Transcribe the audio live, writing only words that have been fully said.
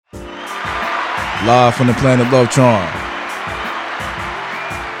Live from the planet Lovetron.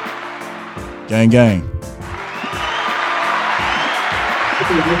 Gang, gang.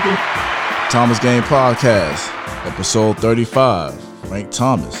 Thomas Game Podcast, episode 35. Frank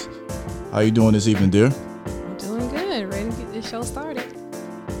Thomas. How you doing this evening, dear? I'm doing good. Ready to get this show started.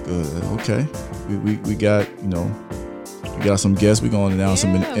 Good. Okay. We got, we got some guests. We're going to announce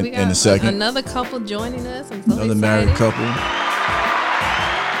them in a second. Another couple joining us. I'm so Another excited. married couple.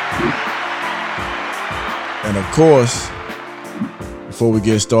 And of course, before we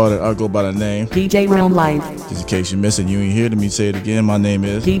get started, I'll go by the name DJ Realm Life. Just in case you miss it, you ain't hear me say it again. My name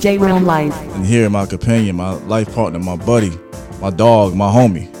is DJ Realm Life. And here, my companion, my life partner, my buddy, my dog, my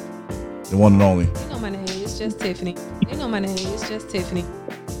homie, the one and only. You know my name. It's just Tiffany. You know my name. It's just Tiffany.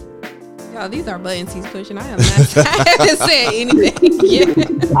 Y'all, these are buttons he's pushing. I haven't said anything yet.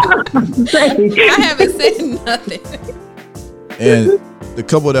 I haven't said nothing. And the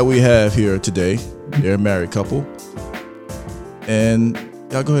couple that we have here today, they're a married couple. And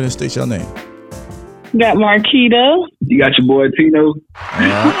y'all go ahead and state your name. Got Marquita. You got your boy Tino. All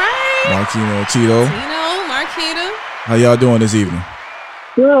right. Marquino, Tito. Marquita. How y'all doing this evening?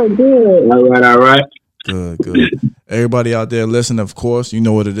 Good. All right. Good. Everybody out there listening, of course, you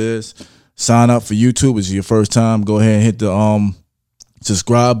know what it is. Sign up for YouTube. It's your first time. Go ahead and hit the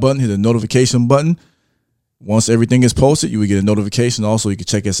subscribe button, hit the notification button. Once everything is posted, you will get a notification. Also, you can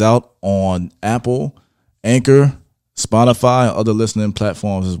check us out on Apple, Anchor, Spotify, and other listening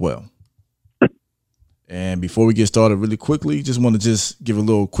platforms as well. And before we get started really quickly, just want to give a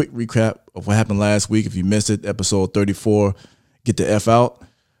little quick recap of what happened last week. If you missed it, episode 34, get the F out.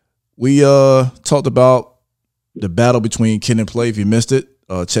 We talked about the battle between Kid and Play. If you missed it,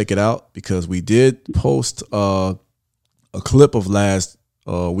 check it out because we did post a clip of last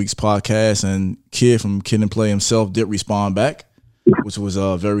week's podcast, and Kid from Kid and Play himself did respond back, which was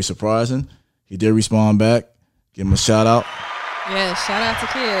very surprising. He did respond back. Give him a shout out. Yeah, shout out to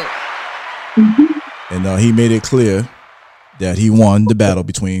Kid. And he made it clear that he won the battle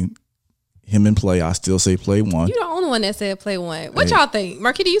between him and Play. I still say Play won. You the only one that said Play won. What y'all think?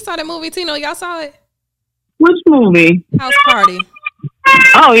 Marquita, you saw that movie? Tino, y'all saw it? Which movie? House Party.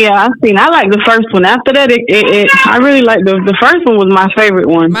 Oh yeah, I've seen. I like the first one. After that, I really like the first one was my favorite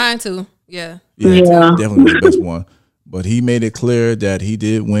one. Mine too. Yeah. Yeah. Definitely the best one. But he made it clear that he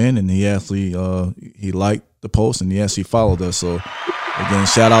did win, and he actually he liked the post, and he actually followed us. So again,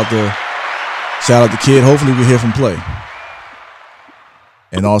 shout out to Kid. Hopefully we hear from Play.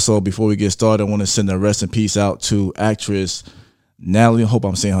 And also, before we get started, I want to send a rest in peace out to actress Natalie. I hope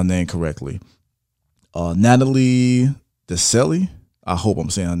I'm saying her name correctly. Natalie DeSelli. I hope I'm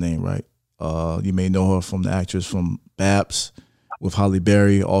saying her name right. You may know her from the actress from Babs with Halle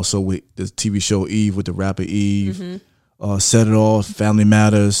Berry, also with the TV show Eve with the rapper Eve. Set It Off, Family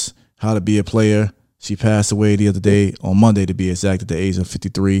Matters, How to Be a Player. She passed away the other day, on Monday to be exact, at the age of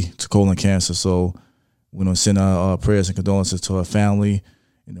 53 to colon cancer. So we're going to send our prayers and condolences to her family,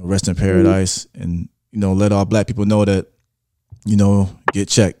 rest in paradise, and, let our black people know that, get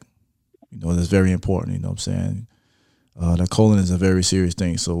checked. That's very important, you know what I'm saying? That colon is a very serious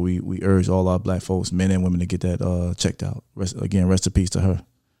thing. So we urge all our black folks, men and women, to get that checked out. Rest in peace to her.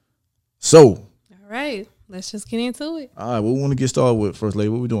 So. All right. Let's just get into it. All right. What we want to get started with, First Lady?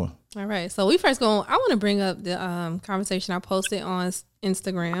 What we doing? All right. So I want to bring up the conversation I posted on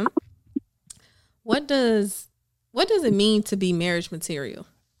Instagram. What does it mean to be marriage material?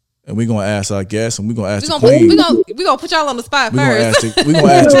 And we're gonna ask our guests, and we're gonna ask the queen. We're gonna put y'all on the spot first. We're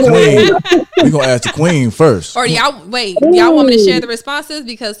gonna ask the queen. We're gonna ask the queen first. Or y'all want me to share the responses,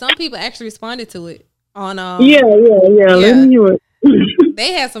 because some people actually responded to it on Yeah. Let me hear it.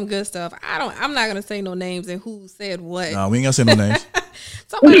 They had some good stuff. I'm not gonna say no names and who said what. No, we ain't gonna say no names.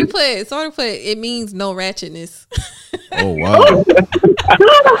 Somebody put it means no ratchetness. Oh wow.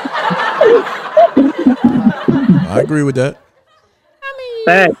 I agree with that. I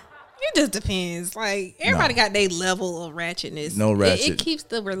mean, it just depends. Like, everybody got their level of ratchetness. No ratchet. It keeps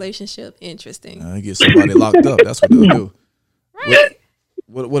the relationship interesting. Get somebody locked up. That's what they'll do. Right.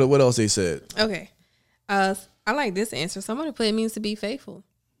 What else they said? Okay. I like this answer. Somebody put it means to be faithful.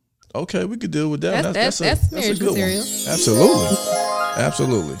 Okay, we could deal with that. That's marriage a good material. One.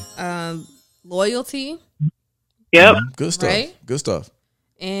 Absolutely. Loyalty. Yep. Good stuff. Right? Good stuff.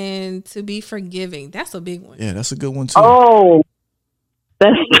 And to be forgiving. That's a big one. Yeah, that's a good one too. Oh,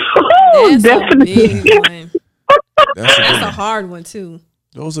 that's definitely a big one. That's a hard one too.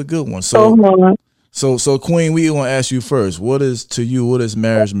 Those are good ones. so So Queen, we want to ask you first. What is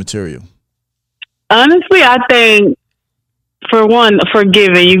marriage material? honestly, I think for one,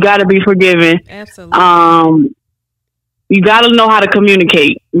 forgiving. You got to be forgiving. Absolutely. you got to know how to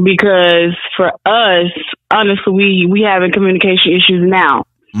communicate, because for us, honestly, we having communication issues now.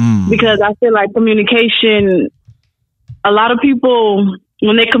 Because I feel like communication, a lot of people,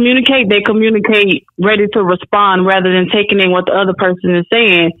 when they communicate ready to respond rather than taking in what the other person is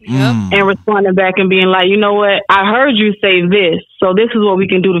saying and responding back and being like, you know what, I heard you say this, so this is what we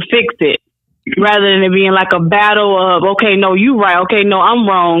can do to fix it. Rather than it being like a battle of, okay, no, you right, okay, no, I'm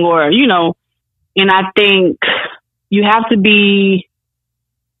wrong, or, you know. And I think you have to be,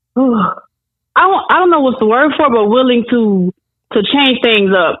 I don't know what's the word for, but willing to change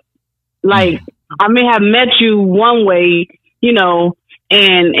things up. Like, I may have met you one way, you know,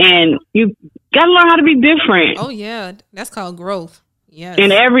 and you got to learn how to be different. Oh, yeah. That's called growth. Yes.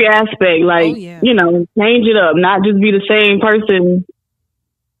 In every aspect. Like, you know, change it up. Not just be the same person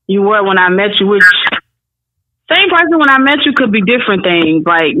you were when I met you, which same person when I met you could be different things.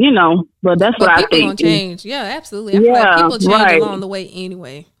 Like, you know, but that's what I think. People gonna change. Yeah, absolutely. I feel like people change along the way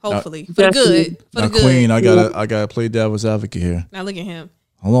anyway. Hopefully. For the good. For the good. Queen, I gotta play devil's advocate here. Now look at him.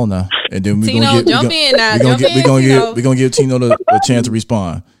 Hold on now. And then Tino, we're gonna give Tino a chance to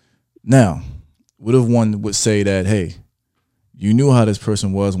respond. Now, what if one would say that, hey, you knew how this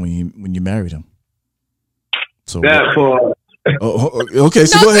person was when you married him? So that's for okay,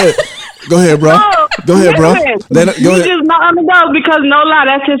 so go ahead, bro. Go ahead, bro. You just not on the go, because no lie,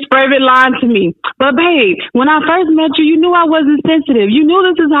 that's his favorite line to me. But babe, when I first met you, you knew I wasn't sensitive. You knew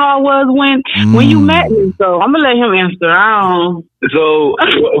this is how I was when you met me. So I'm gonna let him answer. So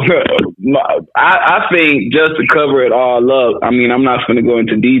I think, just to cover it all up, I mean, I'm not going to go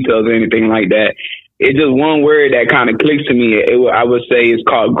into details or anything like that. It's just one word that kind of clicks to me. I would say it's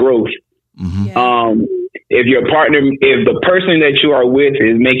called growth. Yeah. If the person that you are with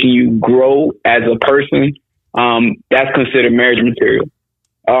is making you grow as a person, that's considered marriage material.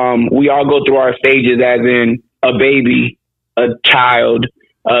 We all go through our stages, as in a baby, a child,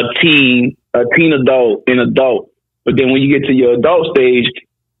 a teen adult, an adult. But then when you get to your adult stage,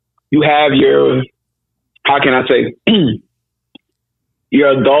 you have your, how can I say,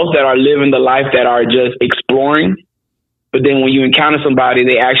 your adults that are living the life, that are just exploring. But then when you encounter somebody,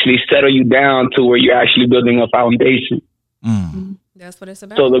 they actually settle you down to where you're actually building a foundation. That's what it's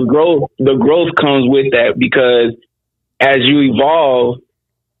about. So the growth comes with that, because as you evolve,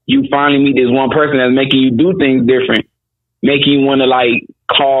 you finally meet this one person that's making you do things different, making you want to like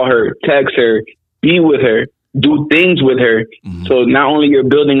call her, text her, be with her, do things with her. So not only you're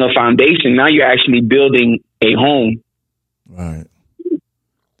building a foundation, now you're actually building a home. Right.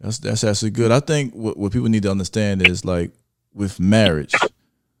 That's actually good. I think what people need to understand is, like, with marriage,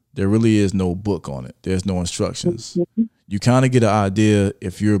 there really is no book on it. There's no instructions. You kind of get an idea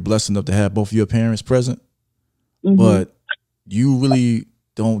if you're blessed enough to have both of your parents present, but you really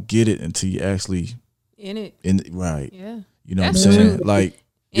don't get it until you actually in it. Right. Yeah. You know what I'm saying? Like,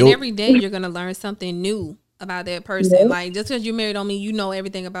 and every day you're gonna learn something new about that person. Like, just because you're married don't mean you know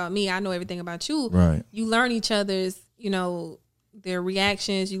everything about me. I know everything about you. Right. You learn each other's, you know, their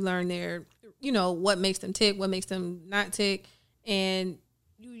reactions. You learn their, you know, what makes them tick, what makes them not tick, and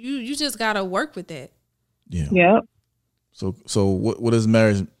you just gotta work with that. Yeah. Yep. So what is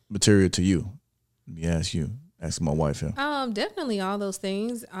marriage material to you? Let me ask you. Ask my wife here. Definitely all those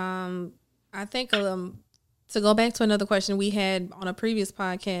things. I think to go back to another question we had on a previous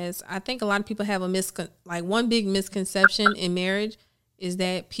podcast, I think a lot of people have one big misconception in marriage is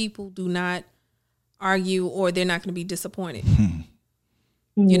that people do not argue, or they're not going to be disappointed.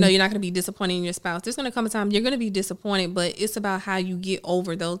 You know, you're not going to be disappointed in your spouse. There's going to come a time you're going to be disappointed, but it's about how you get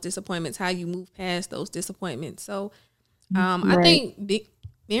over those disappointments, how you move past those disappointments. So I think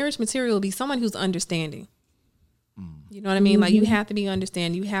marriage material will be someone who's understanding. You know what I mean? Like, you have to be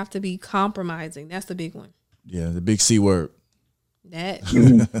understanding. You have to be compromising. That's the big one. Yeah, the big C word. That.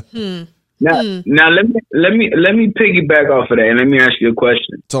 Now let me piggyback off of that, and let me ask you a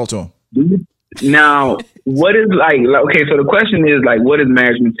question. Talk to him. Now, what is like okay, so the question is, like, what is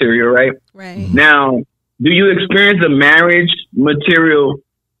marriage material, right? Right. Now, do you experience a marriage material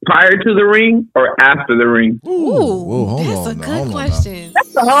prior to the ring or after the ring? Ooh, that's a good question.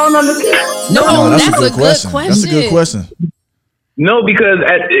 That's a whole nother No, that's a good question. That's a good question. No, because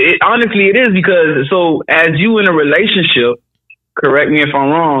honestly, it is, because so as you in a relationship, correct me if I'm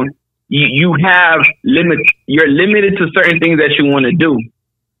wrong, you have you're limited to certain things that you want to do.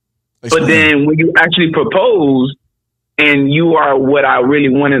 But then when you actually propose and you are what I really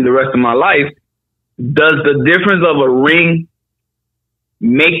want in the rest of my life, does the difference of a ring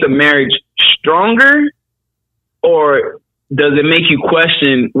make the marriage stronger, or does it make you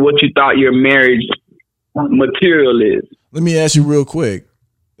question what you thought your marriage material is? Let me ask you real quick.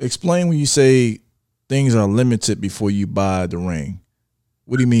 Explain when you say things are limited before you buy the ring.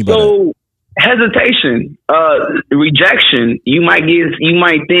 What do you mean by that? So hesitation, rejection. You might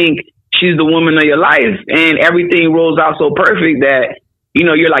think she's the woman of your life, and everything rolls out so perfect that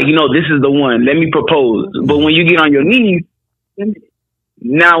you're like, this is the one. Let me propose. But when you get on your knees, it's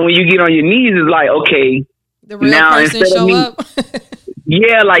like, okay, the real person show up.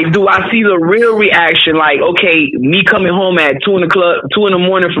 Yeah, like, do I see the real reaction? Like, okay, me coming home at 2 in the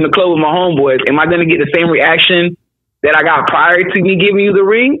morning from the club with my homeboys, am I going to get the same reaction that I got prior to me giving you the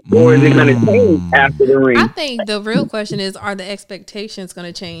ring, or is it going to change after the ring? I think the real question is, are the expectations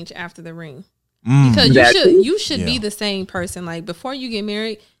going to change after the ring? Because you should be the same person. Like, before you get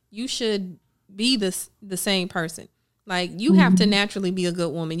married, you should be the same person. Like, you have to naturally be a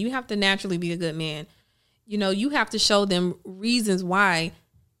good woman. You have to naturally be a good man. You have to show them reasons why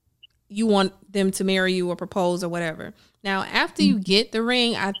you want them to marry you or propose or whatever. Now, after you get the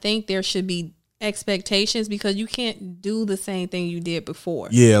ring, I think there should be expectations, because you can't do the same thing you did before.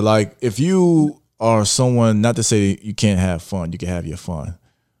 Yeah, like if you are someone, not to say you can't have fun, you can have your fun,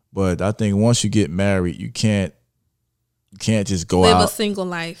 but I think once you get married, you can't just go live out. a single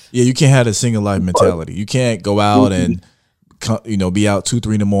life. Yeah, you can't have a single life mentality. You can't go out and be out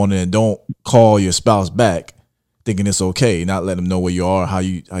 2-3 in the morning and don't call your spouse back thinking it's okay, not let them know where you are, how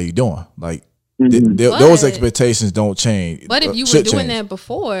you doing. Like those expectations don't change. But if you were doing that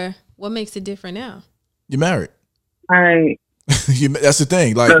before, what makes it different now? You're married. All right. That's the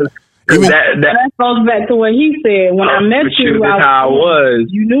thing. Like, that goes back to what he said. When I met you, that's how I was.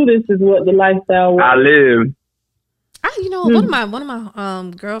 You knew this is what the lifestyle was. I lived. One of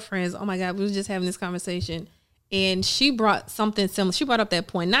my girlfriends. Oh my God, we was just having this conversation, and she brought something similar. She brought up that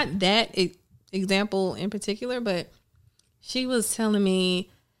point, not that example in particular, but she was telling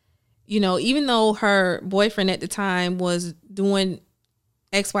me, even though her boyfriend at the time was doing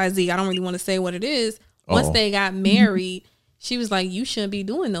XYZ, I don't really want to say what it is. Once they got married, she was like, you shouldn't be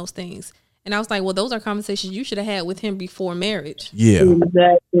doing those things. And I was like, well, those are conversations you should have had with him before marriage. Yeah.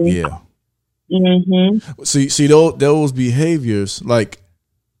 Exactly. Yeah. Mm-hmm. See those behaviors, like,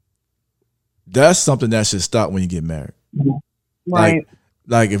 that's something that should stop when you get married. Right.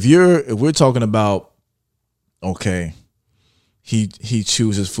 Like if we're talking about, okay, he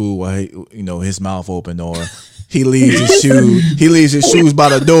chews his food while his mouth open, or he leaves his shoes by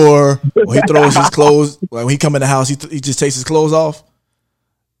the door, or he throws his clothes when he come in the house, he just takes his clothes off.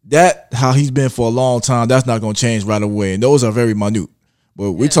 That how he's been for a long time, that's not going to change right away, and those are very minute.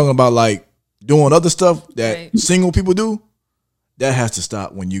 But we're talking about like doing other stuff that single people do. That has to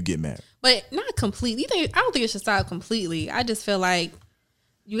stop when you get married. But not completely. I don't think it should stop completely. I just feel like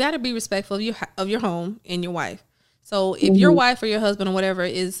you got to be respectful of your home and your wife. So if your wife or your husband or whatever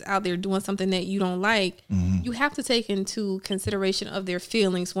is out there doing something that you don't like, you have to take into consideration of their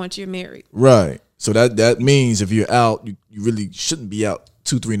feelings once you're married. Right. So that means if you're out, you really shouldn't be out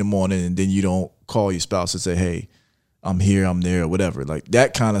 2-3 in the morning, and then you don't call your spouse and say, hey, I'm here, I'm there, or whatever. Like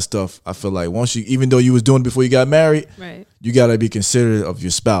that kind of stuff, I feel like once even though you was doing it before you got married, right, you got to be considerate of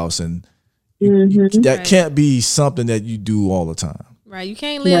your spouse, and that can't be something that you do all the time. Right, you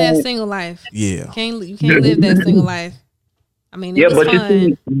can't live that single life. Yeah, you can't live that single life. I mean, but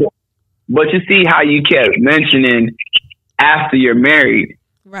you see how you kept mentioning after you're married,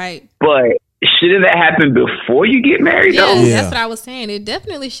 right? But shouldn't that happen before you get married? Yeah, that's what I was saying. It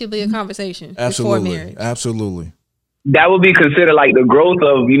definitely should be a conversation before marriage. Absolutely. That would be considered like the growth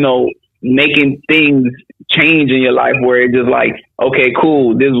of making things change in your life, where it's just like, okay,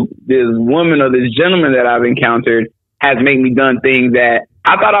 cool, this woman or this gentleman that I've encountered has made me done things that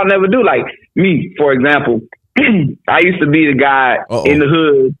I thought I'd never do. Like me, for example, I used to be the guy in the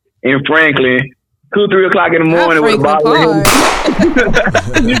hood in Franklin, 2-3 o'clock in the morning with a bottle of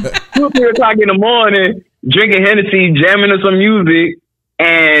Hennessy. 2-3 o'clock in the morning, drinking Hennessy, jamming to some music,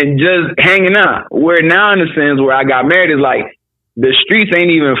 and just hanging out. Where now, in the sense where I got married, is like the streets ain't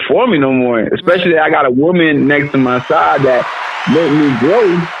even for me no more. Especially that I got a woman next to my side that make me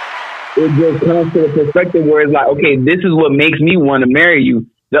grow. It just comes to a perspective where it's like, okay, this is what makes me want to marry you.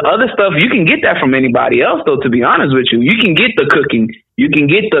 The other stuff, you can get that from anybody else, though, to be honest with you. You can get the cooking. You can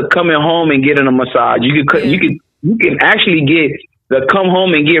get the coming home and getting a massage. You can actually get the come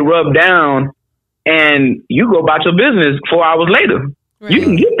home and get rubbed down, and you go about your business 4 hours later. Right. You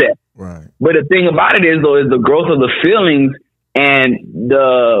can get that. Right. But the thing about it is, though, is the growth of the feelings and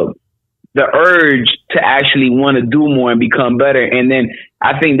the urge to actually want to do more and become better. And then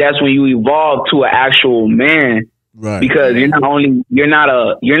I think that's when you evolve to an actual man. Right. Because you're not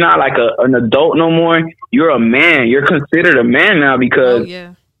like an adult no more. You're a man. You're considered a man now because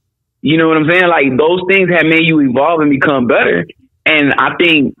you know what I'm saying? Like those things have made you evolve and become better. And I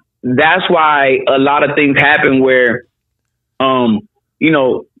think that's why a lot of things happen where, you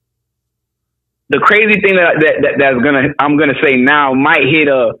know, the crazy thing I'm gonna say now might hit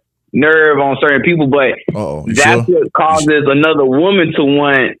a nerve on certain people, but that's what causes another woman to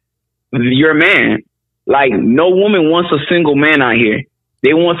want your man. Like, no woman wants a single man out here.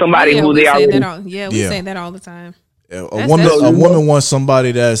 They want somebody who they already. We say that all the time. Yeah, a woman wants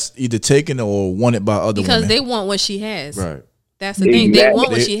somebody that's either taken or wanted by other women because they want what she has. Right. That's the thing. They want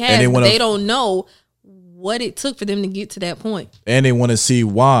what she has, but they don't know what it took for them to get to that point. And they want to see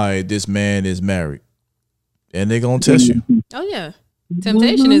why this man is married. And they're going to test you. Oh, yeah.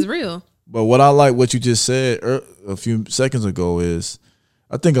 Temptation is real. But what I like what you just said a few seconds ago is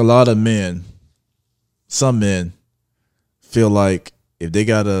I think a lot of men, some men, feel like if they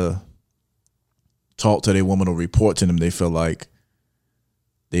got to talk to their woman or report to them, they feel like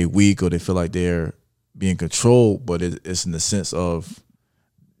they weak or they feel like they're being controlled, but it's in the sense of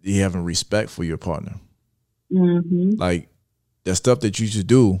you having respect for your partner. Mm-hmm. Like that stuff that you should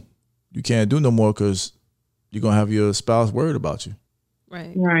do, you can't do no more because you're gonna have your spouse worried about you.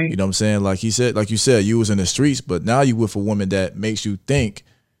 Right. You know what I'm saying? Like you said, you was in the streets, but now you with a woman that makes you think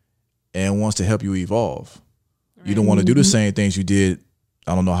and wants to help you evolve. Right. You don't want to do the same things you did.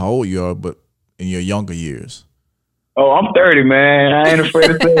 I don't know how old you are, but in your younger years. Oh, I'm 30, man. I ain't afraid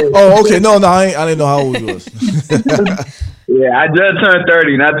to say it. Oh, okay. No, I didn't know how old you was. Yeah, I just turned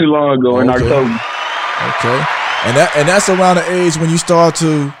 30 not too long ago in October. Okay. And that's around the age when you start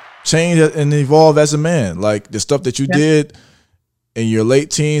to change and evolve as a man. Like the stuff that you did in your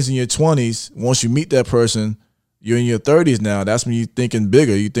late teens and your 20s, once you meet that person, you're in your 30s now. That's when you're thinking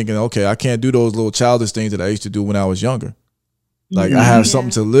bigger. You're thinking, okay, I can't do those little childish things that I used to do when I was younger. Like I have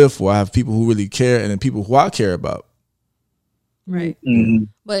something to live for. I have people who really care and then people who I care about. Right. Mm-hmm.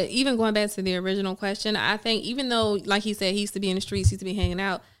 But even going back to the original question, I think even though, like he said, he used to be in the streets, he used to be hanging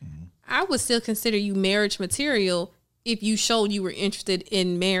out, I would still consider you marriage material if you showed you were interested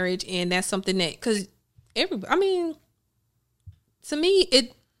in marriage, and that's something that, because to me,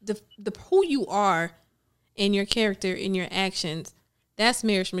 the who you are and your character and your actions, that's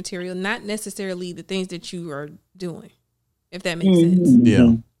marriage material, not necessarily the things that you are doing, if that makes sense.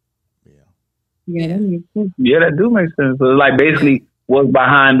 Yeah. Yeah, that do make sense. So like basically what's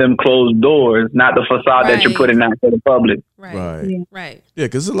behind them closed doors, not the facade that you're putting out to the public. Right. Yeah,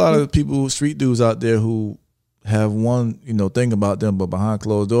 because there's a lot of people, street dudes out there who have one, thing about them, but behind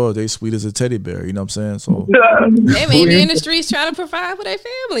closed doors, they sweet as a teddy bear. You know what I'm saying? So they may be in the streets trying to provide for their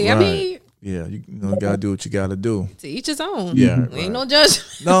family. Right. I mean, yeah, you gotta do what you gotta do. To each his own. Yeah, ain't no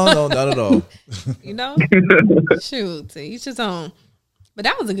judgment. No, not at all. Shoot, to each his own. But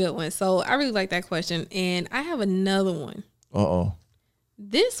that was a good one. So I really like that question. And I have another one.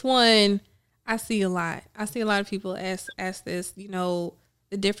 This one, I see a lot. I see a lot of people ask this, the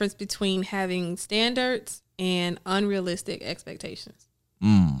difference between having standards and unrealistic expectations.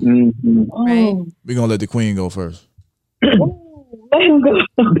 Mm-hmm. Right? We're going to let the queen go first. Let him go.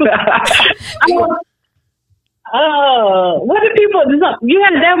 What did people? You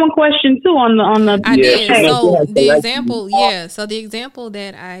had that one question too on the. I did. So the example, So the example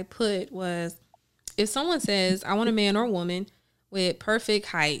that I put was, if someone says, "I want a man or woman with perfect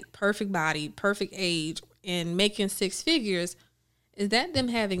height, perfect body, perfect age, and making six figures," is that them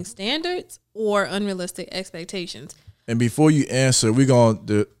having standards or unrealistic expectations? And before you answer, we're going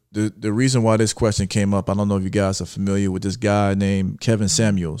the reason why this question came up. I don't know if you guys are familiar with this guy named Kevin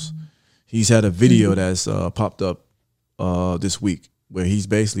Samuels. He's had a video that's popped up this week where he's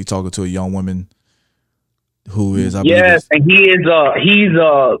basically talking to a young woman who is, I believe, and he's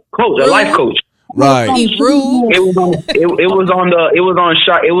a coach, a life coach. Right. He's rude. It was on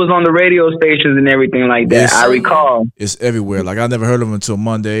the radio stations and everything like that. I recall. It's everywhere. Like I never heard of him until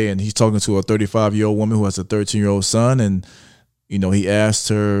Monday, and he's talking to a 35-year-old woman who has a 13-year-old son, and he asked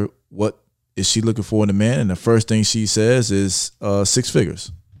her what is she looking for in a man, and the first thing she says is 6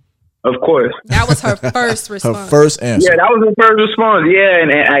 figures. Of course. That was her first response. Her first answer. Yeah, that was her first response. Yeah,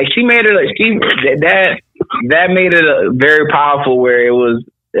 and she made it. That made it very powerful. Where it was,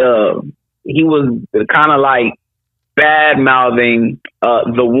 he was kind of like bad mouthing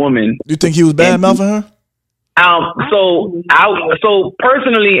the woman. You think he was bad mouthing her? So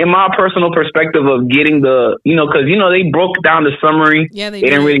personally, in my personal perspective of getting the, because they broke down the summary. Yeah, they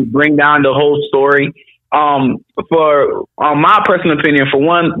didn't really bring down the whole story. For my personal opinion, for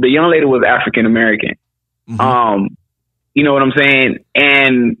one, the young lady was African American. Mm-hmm. You know what I'm saying?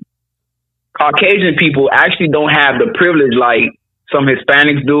 And Caucasian people actually don't have the privilege like some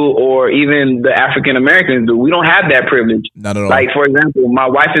Hispanics do, or even the African Americans do. We don't have that privilege. Not at all. Like, for example, my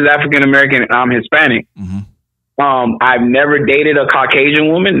wife is African American and I'm Hispanic. Mm-hmm. I've never dated a Caucasian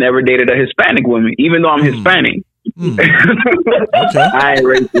woman, never dated a Hispanic woman, even though I'm Hispanic. Okay. I ain't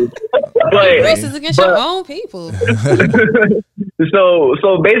racist. But racist against your own people.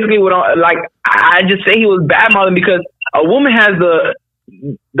 So basically, I just say he was bad mouthing because a woman has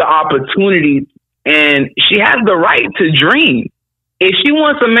the opportunity and she has the right to dream. If she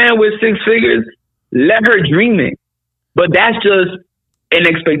wants a man with 6 figures, let her dream it. But that's just an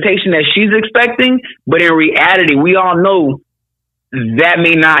expectation that she's expecting. But in reality, we all know that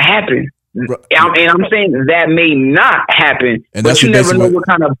may not happen. And I'm saying that may not happen. And but you never know what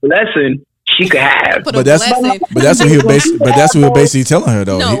kind of blessing she could have. But that's what he was basically telling her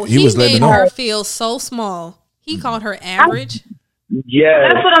though. No, he was letting her feel so small. He called her average. Yeah,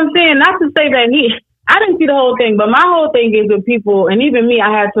 that's what I'm saying. Not to say that I didn't see the whole thing, but my whole thing is with people, and even me,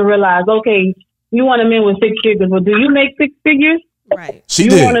 I had to realize, okay, you want a man with 6 figures, well, do you make 6 figures? Right. She you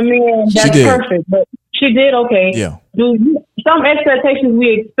did. Want a man that's perfect, but she did. Okay. Yeah. Some expectations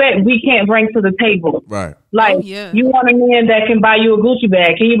we expect we can't bring to the table. Right. Like you want a man that can buy you a Gucci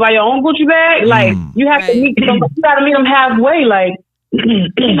bag. Can you buy your own Gucci bag? Like you have to meet them. You got to meet them halfway. Like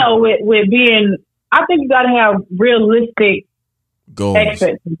you know, with being, I think you got to have realistic goals.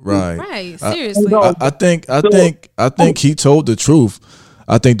 Expectations. Right. Seriously. I think he told the truth.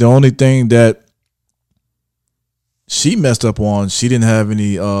 I think the only thing that she messed up on, she didn't have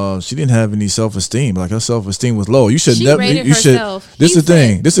any self-esteem. Like her self-esteem was low. You should never. You should. This is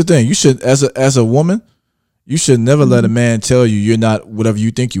the thing. You should, as a woman, you should never let a man tell you you're not whatever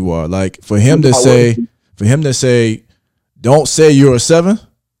you think you are. Like for him to say, don't say you're a 7.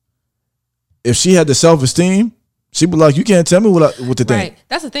 If she had the self-esteem, she'd be like, you can't tell me what to think. Right.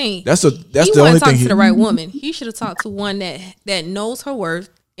 That's the thing. That's the only thing. He to the right woman. He should have talked to one that knows her worth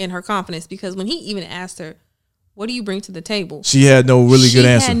and her confidence. Because when he even asked her, what do you bring to the table? She had no really good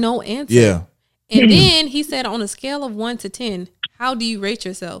answer. She had no answer. Yeah. And then he said, on a scale of 1 to 10, how do you rate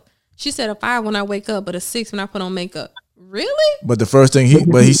yourself? She said a 5 when I wake up, but a 6 when I put on makeup. Really? But the first thing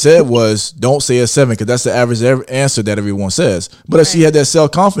he said was, don't say a 7, because that's the average answer that everyone says. But if she had that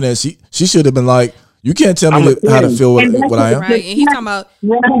self-confidence, she should have been like, you can't tell me how to feel what I am. Right. And he's talking about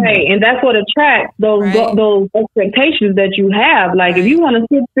and that's what attracts those expectations that you have. Like if you want a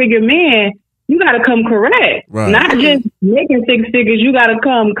 6-figure man, you got to come correct, not just making 6 figures. You got to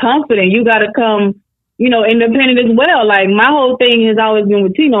come confident. You got to come, independent as well. Like my whole thing has always been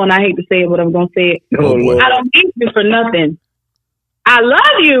with Tino, and I hate to say it, but I'm going to say it. I don't need you for nothing. I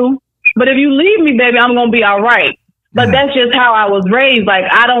love you, but if you leave me, baby, I'm going to be all right. But that's just how I was raised. Like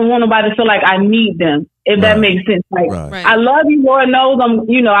I don't want nobody to feel like I need them, if that makes sense. Like I love you, Lord knows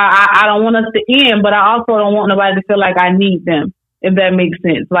I don't want us to end, but I also don't want nobody to feel like I need them. If that makes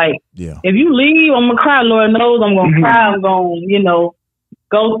sense. Like, if you leave, I'm going to cry. Lord knows I'm going to cry. I'm going to,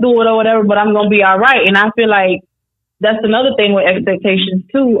 go through it or whatever, but I'm going to be all right. And I feel like that's another thing with expectations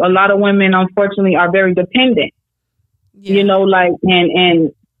too. A lot of women, unfortunately, are very dependent,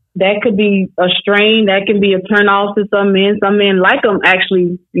 and that could be a strain. That can be a turn off to some men. Some men like them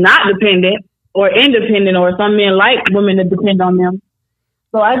actually not dependent or independent, or some men like women to depend on them.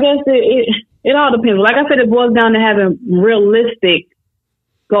 So I guess it all depends. Like I said, it boils down to having realistic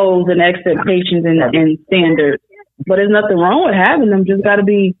goals and expectations and standards. But there's nothing wrong with having them. Just got to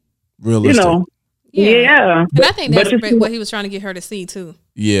be realistic. Yeah. And I think that's what he was trying to get her to see too.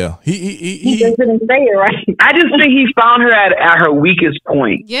 Yeah. He just didn't say it right. I just think he found her at her weakest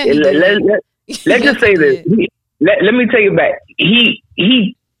point. Yeah. Let's just say this. Let me take it back. He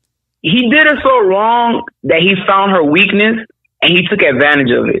did her so wrong that he found her weakness and he took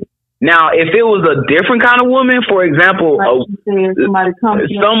advantage of it. Now, if it was a different kind of woman, for example,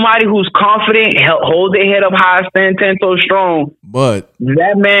 somebody who's confident, hold their head up high, stand 10 toes strong, but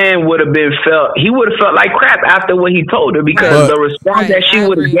that man would have felt like crap after what he told her, because the response that she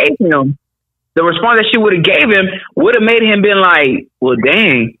would have gave him, would have made him been like, well,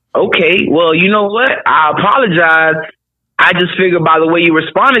 dang, okay, well, you know what? I apologize. I just figured by the way you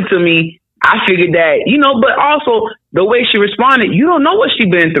responded to me, I figured that, but also the way she responded, you don't know what she's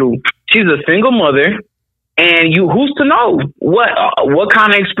been through. She's a single mother, and who's to know what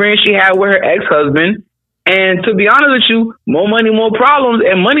kind of experience she had with her ex-husband. And to be honest with you, more money, more problems,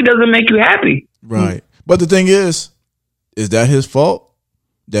 and money doesn't make you happy. Right. But the thing is that his fault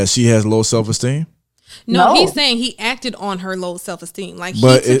that she has low self-esteem? No, he's saying he acted on her low self-esteem. Like he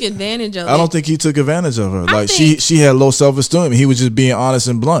took advantage of it. I don't think he took advantage of her. Like she had low self-esteem. He was just being honest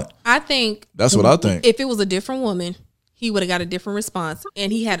and blunt. I think that's what I think. If it was a different woman, he would have got a different response,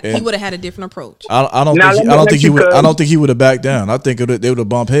 and he would have had a different approach. I don't think he would have backed down. I think they would have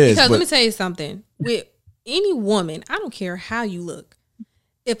bumped heads. Because let me tell you something. With any woman, I don't care how you look.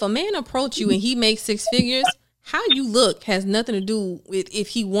 If a man approach you and he makes 6 figures, how you look has nothing to do with if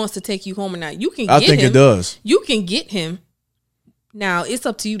he wants to take you home or not. You can I get think him. it does. You can get him. Now, it's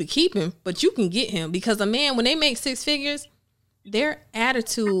up to you to keep him, but you can get him because a man, when they make 6 figures, their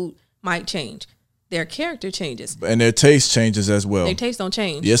attitude might change. Their character changes. And their taste changes as well. Their taste don't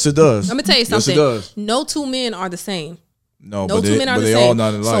change. Yes, it does. I'm going to tell you something. Yes, it does. No 2 men are the same. No, No but 2 men are the they same. all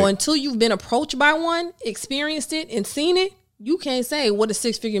not alike. So until you've been approached by one, experienced it, and seen it, you can't say what a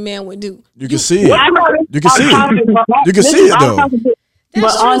 6-figure man would do. You can see it. You can see it. You can see it though.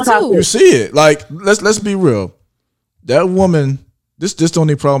 That's true too. You see it. Like let's be real. That woman. This the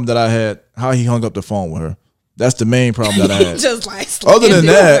only problem that I had. How he hung up the phone with her. That's the main problem that I had. Just like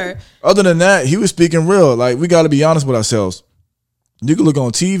other than that, he was speaking real. Like we got to be honest with ourselves. You can look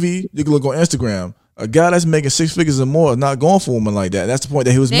on TV. You can look on Instagram. A guy that's making 6 figures or more is not going for a woman like that. That's the point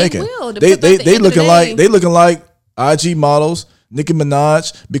that he was making. They looking like IG models, Nicki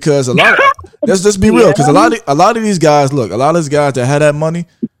Minaj, because a lot. Let's be real, because a lot of these guys, look, a lot of these guys that had that money,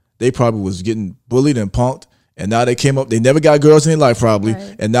 they probably was getting bullied and punked, and now they came up. They never got girls in their life probably,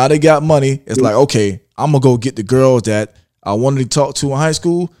 and now they got money. It's like, okay, I'm gonna go get the girls that I wanted to talk to in high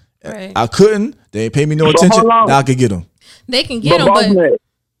school. Right. I couldn't. They ain't pay me no attention. Now I can get them. They can get them, but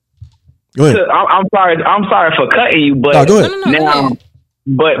go ahead. I'm sorry for cutting you, but go ahead. Now,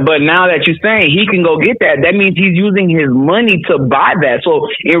 but now that you're saying he can go get that means he's using his money to buy that. So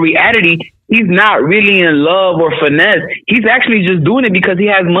in reality, he's not really in love or finesse. He's actually just doing it because he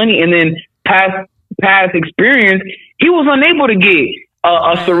has money, and then past experience, he was unable to get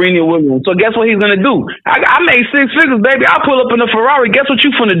a Serena Williams. So guess what he's gonna do? I made 6 figures, baby. I pull up in a Ferrari. Guess what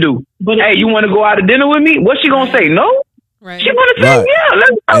you finna do? But hey, you want to go out to dinner with me? What's she gonna say? No. Right. She want to say, yeah,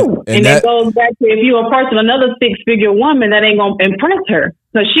 let's go. And that goes back to, if you're a person, another 6-figure woman, that ain't going to impress her.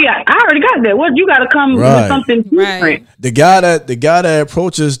 So I already got that. What, you got to come with something different. Right. The guy that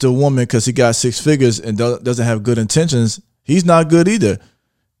approaches the woman because he got 6 figures and doesn't have good intentions, he's not good either.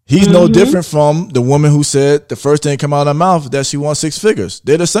 He's no different from the woman who said the first thing come out of her mouth that she wants 6 figures.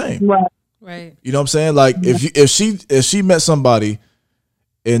 They're the same. Right. You know what I'm saying? Like if she met somebody,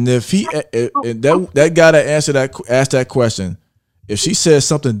 and if that guy that asked that question, if she said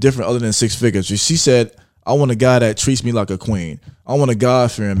something different other than 6 figures, if she said, I want a guy that treats me like a queen, I want a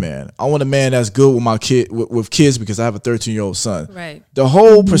God-fearing man, I want a man that's good with my with kids because I have a 13-year-old son. Right. The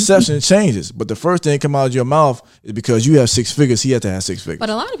whole perception changes, but the first thing that come out of your mouth is because you have 6 figures, he had to have 6 figures.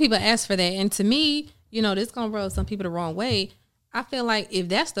 But a lot of people ask for that, and to me, this gonna rub some people the wrong way. I feel like if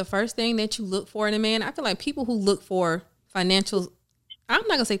that's the first thing that you look for in a man, I feel like people who look for financial, I'm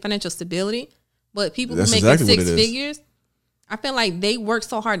not gonna say financial stability, but people who make 6 figures, I feel like they work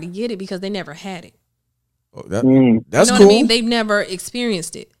so hard to get it because they never had it. Oh, that's you know cool. What I mean? They've never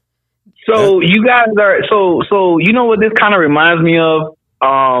experienced it. So you guys are so you know what this kind of reminds me of?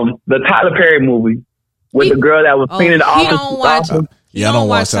 The Tyler Perry movie with the girl that was cleaning the office. I don't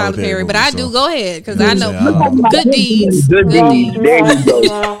watch Tyler Perry, but I do. Go ahead, because I know good deeds. Good deeds. There you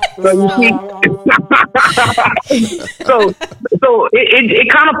go. So it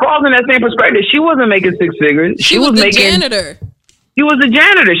kind of falls in that same perspective. She wasn't making 6 figures. She was the janitor. She was a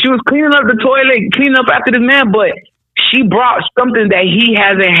janitor. She was cleaning up the toilet, cleaning up after the man, but she brought something that he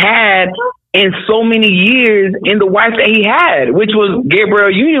hasn't had in so many years in the wife that he had, which was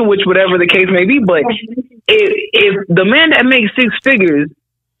Gabrielle Union, which whatever the case may be. But if the man that makes 6 figures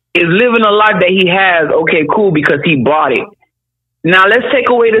is living a life that he has, okay, cool, because he bought it. Now let's take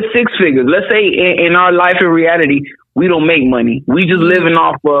away the 6 figures. Let's say in our life in reality, we don't make money. We just living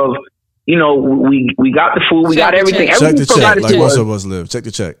off of, we got the food, we got everything. Check the check, like most of us live. Check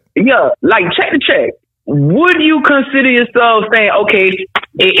the check. Yeah, like check the check. Would you consider yourself saying, okay,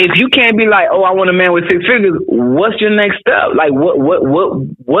 if you can't be like, oh, I want a man with 6 figures, what's your next step? Like,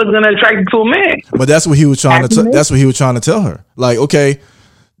 what's gonna attract you to a man? But that's what he was trying to. That's what he was trying to tell her. Like, okay,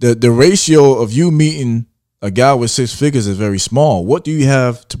 the ratio of you meeting a guy with 6 figures is very small. What do you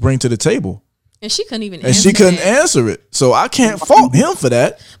have to bring to the table? And she couldn't even. Answer it. So I can't fault him for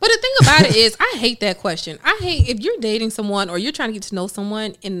that. But the thing about it is, I hate that question. I hate if you're dating someone or you're trying to get to know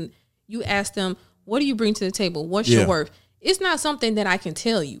someone and you ask them, what do you bring to the table? What's your worth? It's not something that I can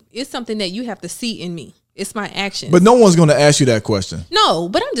tell you. It's something that you have to see in me. It's my actions. But no one's going to ask you that question. No,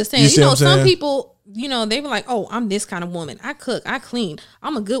 but I'm just saying, some people, they were like, oh, I'm this kind of woman. I cook, I clean.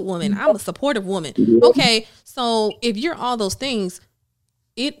 I'm a good woman. I'm a supportive woman. Okay, so if you're all those things,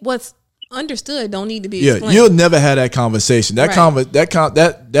 what's understood don't need to be explained. You'll never have that conversation.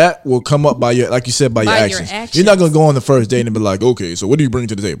 That will come up by your, like you said, by your actions. You're not going to go on the first date and be like, okay, so what do you bring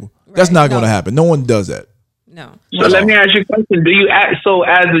to the table? Right. That's not going to happen. No one does that. No. So let me ask you a question. Do you act so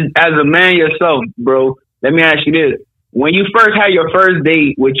as a man yourself, bro? Let me ask you this: when you first had your first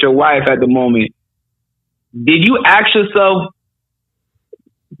date with your wife at the moment, did you ask yourself,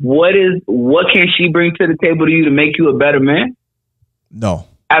 what can she bring to the table to you to make you a better man? No.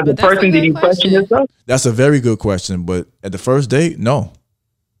 As a person, did you question yourself? That's a very good question, but at the first date, no.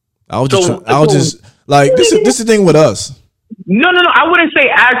 I was just like, this is the thing with us. No. I wouldn't say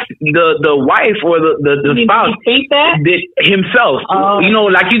ask the wife or the spouse. Think that himself.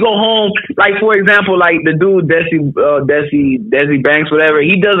 Like you go home. Like for example, like the dude Desi Banks, whatever.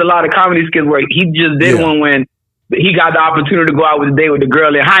 He does a lot of comedy skits where he just did one when he got the opportunity to go out with a date with the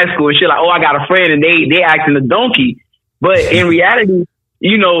girl in high school and shit. Like, oh, I got a friend, and they acting a donkey. But in reality,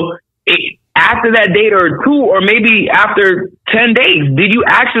 after that date or two, or maybe after 10 days, did you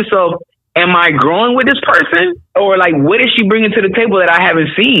ask yourself, am I growing with this person? Or like, what is she bringing to the table that I haven't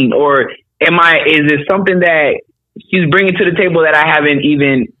seen? Or is it something that she's bringing to the table that I haven't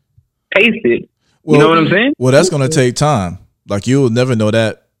even tasted? You know what I'm saying? Well, that's going to take time. Like, you'll never know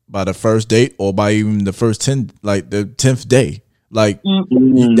that by the first date or by even the first 10, like the 10th day. Like,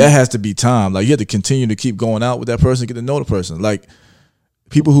 that has to be time. Like, you have to continue to keep going out with that person, get to know the person. Like,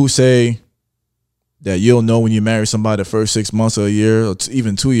 people who say that you'll know when you marry somebody the first 6 months or a year or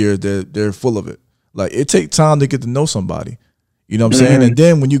even 2 years, they're full of it. Like, it takes time to get to know somebody. You know what I'm saying? And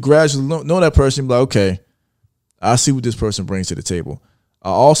then when you gradually know that person, you're like, okay, I see what this person brings to the table. I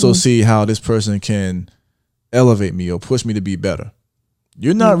also see how this person can elevate me or push me to be better.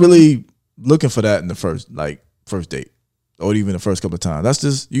 You're not really looking for that in the first date or even the first couple of times. That's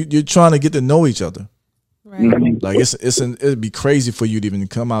just, you're trying to get to know each other. Right. Like, it'd be crazy for you to even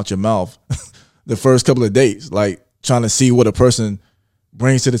come out your mouth the first couple of dates, like trying to see what a person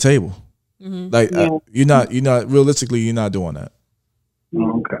brings to the table. Like, you're not realistically, you're not doing that.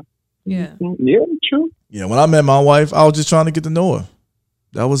 Okay. Yeah. Yeah, true. Yeah. When I met my wife, I was just trying to get to know her.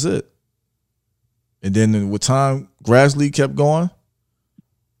 That was it. And then with time gradually kept going,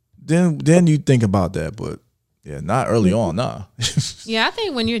 then you think about that, but yeah, not early on, nah. Yeah, I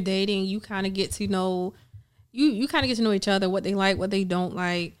think when you're dating, you kind of get to know you kind of get to know each other, what they like, what they don't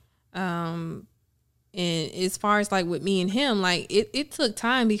like. And as far as like with me and him, like it took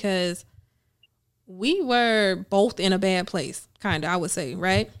time because we were both in a bad place, kind of, I would say,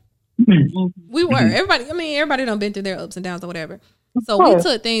 right? We were. Everybody done been through their ups and downs or whatever. So we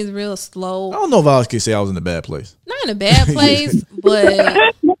took things real slow. I don't know if I could say I was in a bad place. Not in a bad place, but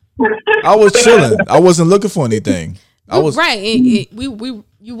I was chilling. I wasn't looking for anything. I was right.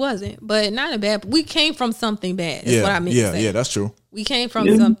 You wasn't, but not a bad. We came from something bad. Is what I meant to say. Yeah, that's true. We came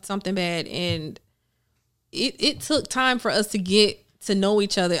from something bad, and it took time for us to get to know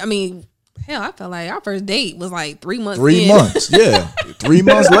each other. I mean, hell, I felt like our first date was like 3 months. 3 months, yeah. 3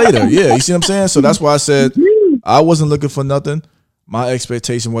 months later, yeah. You see what I'm saying? So that's why I said I wasn't looking for nothing. My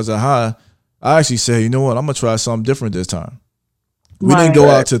expectation wasn't high. I actually said, you know what? I'm gonna try something different this time. We didn't go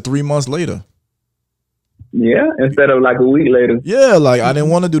out to 3 months later. Yeah, instead of like a week later. Yeah, like I didn't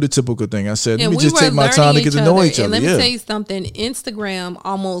want to do the typical thing. I said, let me just take my time to get to know each other. And let me tell you something. Instagram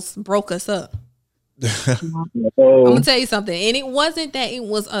almost broke us up. I'm gonna tell you something. And it wasn't that it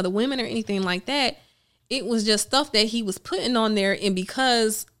was other women or anything like that. It was just stuff that he was putting on there. And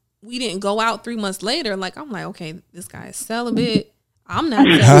because we didn't go out 3 months later, like I'm like, okay, this guy is celibate. I'm not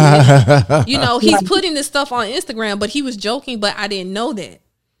celibate. He's putting this stuff on Instagram, but he was joking, but I didn't know that.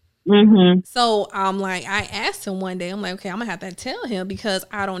 So I'm like, I asked him one day, I'm like, okay, I'm gonna have to tell him because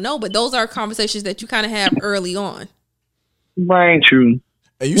I don't know. But those are conversations that you kind of have early on. Right. True.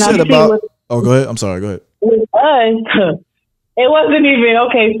 And you said about, go ahead. I'm sorry. Go ahead. With us, it wasn't even,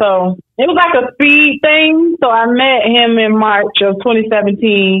 okay, so it was like a speed thing. So I met him in March of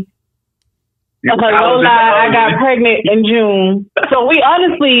 2017. No lie, I got pregnant in June. So we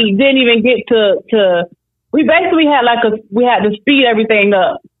honestly didn't even get to we basically had we had to speed everything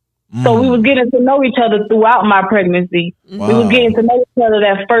up. So we was getting to know each other throughout my pregnancy. Wow. We was getting to know each other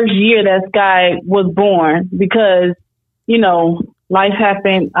that first year that Sky was born because, life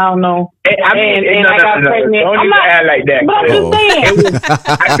happened. I don't know. And I got pregnant. Don't even act like that. But I'm just saying.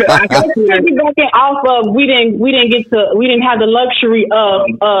 We didn't have the luxury of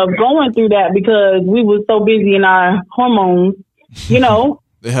going through that because we were so busy in our hormones,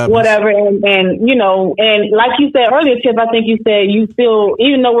 whatever. And like you said earlier, Tiff, I think you said you still,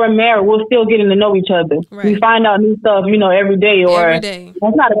 even though we're married, we're still getting to know each other. Right. We find out new stuff, every day. Every day.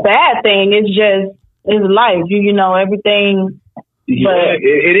 That's not a bad thing. It's life. Everything. Yeah,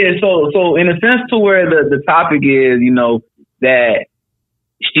 it is. So in a sense to where the topic is, that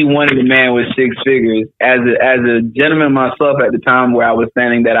she wanted a man with 6 figures. As a gentleman myself at the time where I was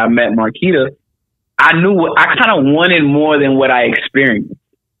standing that I met Marquita, I knew I kind of wanted more than what I experienced.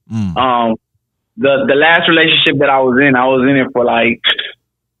 The last relationship that I was in it for like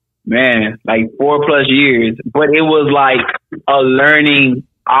man, like 4+ years. But it was like a learning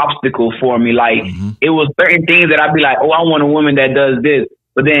obstacle for me. Like it was certain things that I'd be like, oh, I want a woman that does this.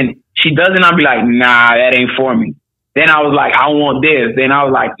 But then she doesn't, I'd be like, nah, that ain't for me. Then I was like, I want this. Then I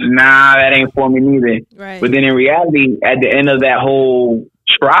was like, nah, that ain't for me neither. Right. But then in reality, at the end of that whole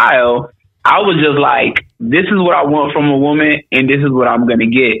trial, I was just like, this is what I want from a woman, and this is what I'm going to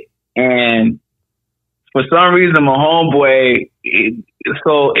get. And for some reason, my homeboy, in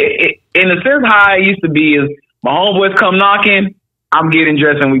a sense, how it used to be is my homeboys come knocking, I'm getting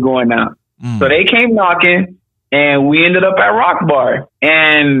dressed and we going now. So they came knocking, and we ended up at Rock Bar.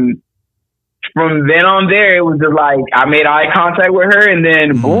 And from then on there, it was just like I made eye contact with her, and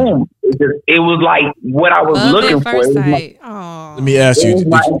then boom, it was like what I was looking for. Like, let me ask you.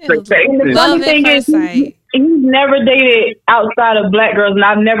 The funny thing is, he's never dated outside of black girls, and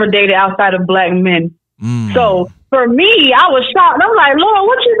I've never dated outside of black men. So for me, I was shocked. I'm like, Lord,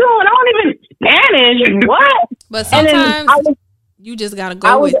 what you doing? I don't even Spanish. What? But sometimes you just gotta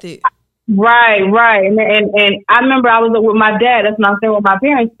go with it. Right. And I remember I was with my dad. That's what I'm saying, with my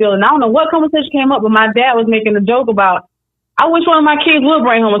parents still. And I don't know what conversation came up, but my dad was making a joke about, I wish one of my kids would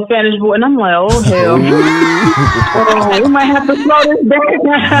bring home a Spanish boy. And I'm like, oh, hell. We might have to slow this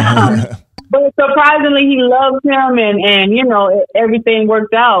down. But surprisingly, he loves him and you know, everything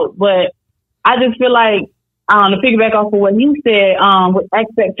worked out. But I just feel like, to piggyback off of what he said, with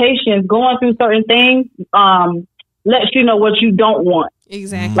expectations, going through certain things lets you know what you don't want.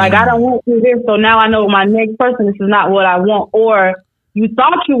 Exactly. Like, I don't want to do this, so now I know my next person, this is not what I want. Or you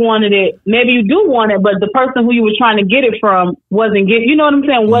thought you wanted it, maybe you do want it, but the person who you were trying to get it from wasn't you know what I'm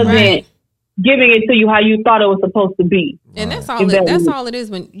saying, wasn't giving it to you how you thought it was supposed to be. And that's all that's all it is.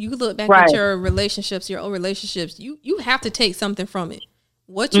 When you look back at your relationships, your old relationships, you have to take something from it.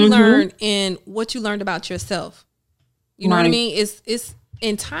 What you learned and what you learned about yourself. You know what I mean? It's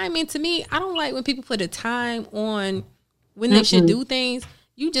in timing. To me, I don't like when people put a time on when they should do things.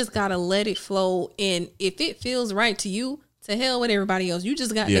 You just gotta let it flow, and if it feels right to you, to hell with everybody else. You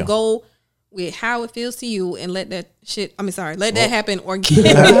just got to go with how it feels to you and let that let that happen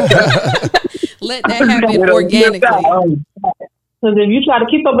organically. Let that happen organically. Because if you try to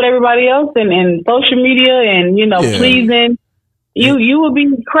keep up with everybody else and social media and pleasing, you would be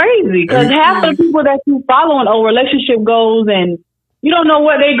crazy. Because half the people that you follow in a relationship goals, and you don't know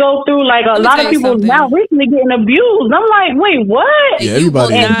what they go through. Like a lot of people now recently getting abused. I'm like, wait, what? Yeah,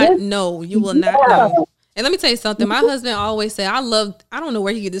 everybody. You will not know. And let me tell you something. My husband always said, I don't know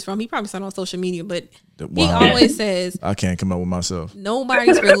where he get this from. He probably saw it on social media, but he always says, I can't come up with myself.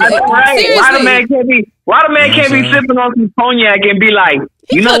 Nobody's related. Right. Why the man can't be sipping on some cognac and be like,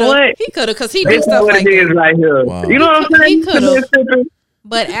 you know what? He could have, because he do stuff like that. Right here. Wow. You know what I'm saying? He could have.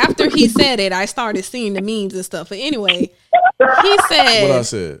 But after he said it, I started seeing the memes and stuff. But anyway, he said, what I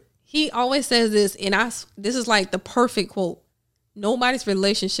said. He always says this, and this is like the perfect quote. Nobody's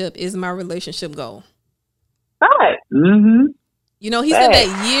relationship is my relationship goal. Right. Mm-hmm. He said that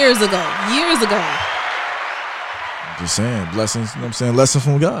years ago. Just saying, blessings. You know what I'm saying? Lesson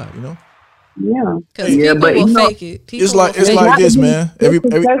from God, Yeah. Because people will fake it. It's like this, man.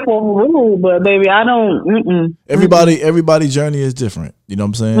 But baby, I don't. Everybody's journey is different. You know what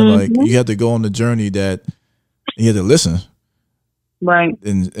I'm saying? Mm-hmm. Like, you have to go on the journey that you have to listen, right?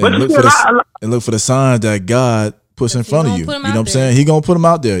 And look for the signs that God puts in front of you. You know what I'm saying? He gonna put them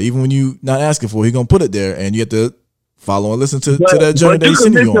out there, even when you not asking for it. He gonna put it there, and you have to follow and listen to that journey that He's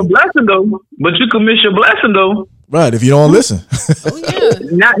sending you on. But you can miss your blessing though. Right, if you don't listen. Oh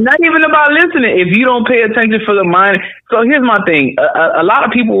yeah. Not even about listening. If you don't pay attention for the mind. So here's my thing. A lot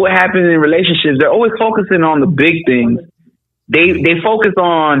of people, what happens in relationships, they're always focusing on the big things. They focus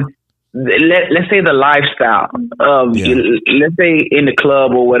on, let's say, the lifestyle of, let's say, in the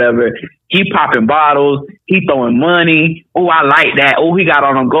club or whatever. He popping bottles. He throwing money. Oh, I like that. Oh, he got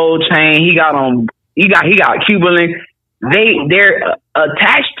on a gold chain. He got Cuban links. They're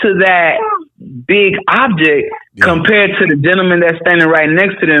attached to that big object compared to the gentleman that's standing right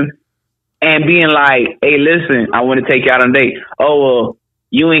next to them and being like, hey, listen, I want to take you out on a date. Oh, well,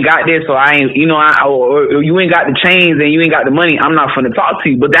 you ain't got this, so I ain't, or you ain't got the chains and you ain't got the money. I'm not finna talk to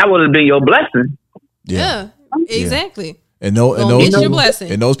you, but that would have been your blessing. Yeah, exactly. And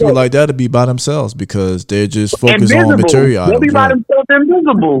those people like that to be by themselves because they're just focused on material items. They'll be by themselves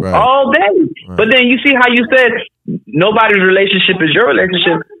invisible all day. Right. But then you see how you said nobody's relationship is your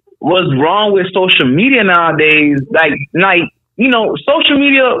relationship. What's wrong with social media nowadays? Like social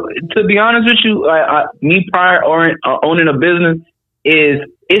media, to be honest with you, me prior owning a business,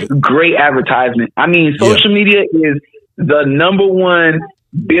 it's great advertisement. I mean, social media is the number one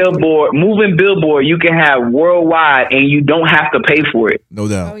moving billboard, you can have worldwide, and you don't have to pay for it. No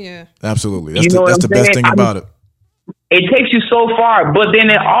doubt. Oh yeah, absolutely. That's the best thing about it. It takes you so far, but then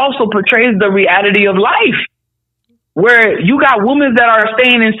it also portrays the reality of life, where you got women that are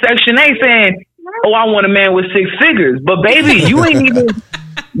staying in Section 8 saying, "Oh, I want a man with 6 figures," but baby, you ain't even.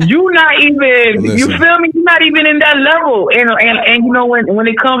 You not even. Listen. You feel me? You're not even in that level. And you know when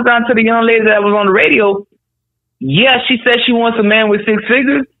it comes down to the young lady that was on the radio. Yeah, she said she wants a man with 6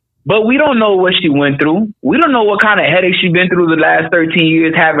 figures, but we don't know what she went through. We don't know what kind of headache she's been through the last 13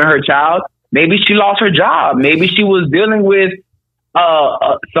 years having her child. Maybe she lost her job. Maybe she was dealing with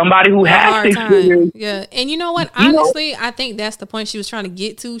somebody who had 6 figures. Yeah, and you know what? Honestly, I think that's the point she was trying to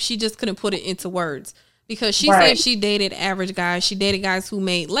get to. She just couldn't put it into words because she said she dated average guys. She dated guys who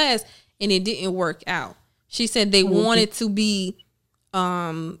made less, and it didn't work out. She said they wanted to be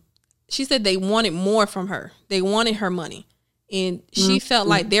she said they wanted more from her. They wanted her money. And she felt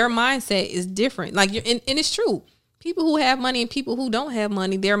like their mindset is different. Like, and it's true. People who have money and people who don't have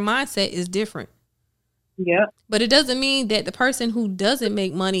money, their mindset is different. Yeah. But it doesn't mean that the person who doesn't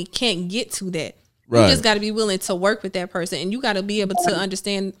make money can't get to that. Right. You just got to be willing to work with that person. And you got to be able to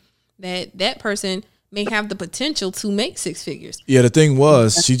understand that that person may have the potential to make 6 figures. Yeah, the thing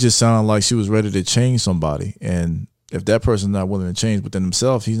was, she just sounded like she was ready to change somebody. And if that person's not willing to change within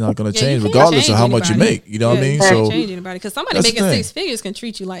himself, he's not going to change regardless of how much you make. You know what I mean? You can't change anybody because somebody making 6 figures can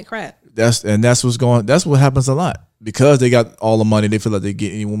treat you like crap. That's what happens a lot. Because they got all the money, they feel like they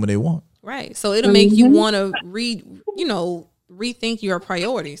get any woman they want. Right. So it'll make you want to rethink your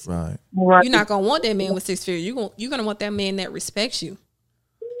priorities. Right. You're not going to want that man with 6 figures. You're going to want that man that respects you.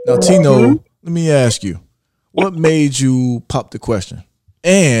 Now, Tino, let me ask you, what made you pop the question?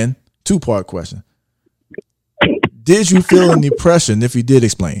 And 2-part question. Did you feel any pressure? And if you did,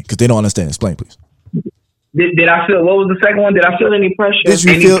 explain, because they don't understand. Explain, please. Did I feel? What was the second one? Did I feel any pressure? Did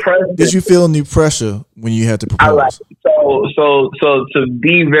you feel any pressure when you had to propose? All right. So to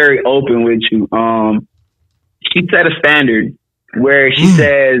be very open with you, she set a standard where she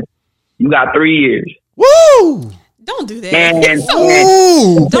says you got 3 years. Woo! Don't do that.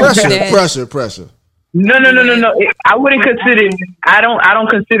 Pressure. No. I wouldn't consider. I don't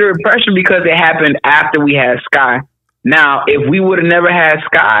consider it pressure because it happened after we had Sky. Now, if we would have never had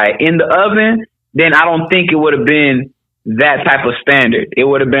Sky in the oven, then I don't think it would have been that type of standard. It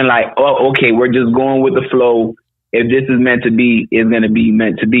would have been like, oh, okay, we're just going with the flow. If this is meant to be, it's going to be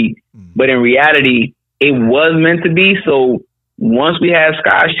meant to be. But in reality, it was meant to be. So once we had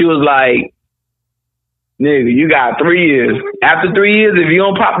Sky, she was like, nigga, you got 3 years. After 3 years, if you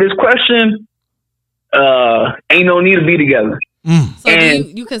don't pop this question, ain't no need to be together. So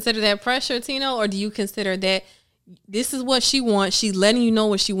do you consider that pressure, Tino, or do you consider that this is what she wants? She's letting you know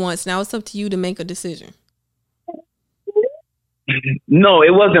what she wants. Now it's up to you to make a decision. No,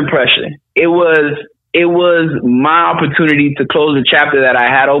 it wasn't pressure. It was my opportunity to close the chapter that I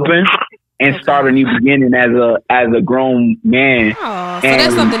had open and start a new beginning as a grown man. Oh, so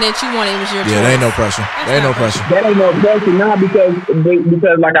that's something that you wanted. It was your choice. There ain't no pressure. That ain't no pressure now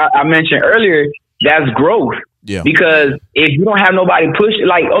because like I mentioned earlier, that's growth. Yeah. Because if you don't have nobody push,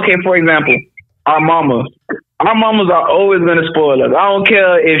 like, okay, for example, our mamas are always gonna spoil us. I don't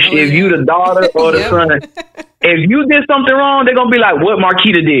care if you the daughter or the son. If you did something wrong, they're gonna be like, what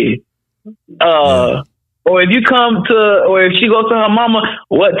Marquita did. Or if you or if she goes to her mama,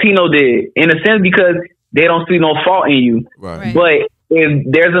 what Tino did, in a sense, because they don't see no fault in you. Right. But if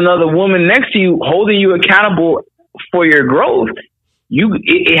there's another woman next to you holding you accountable for your growth,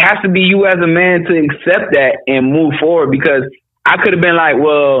 it has to be you as a man to accept that and move forward. Because I could have been like,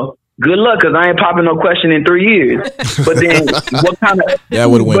 well, good luck, because I ain't popping no question in 3 years. But then what kind of that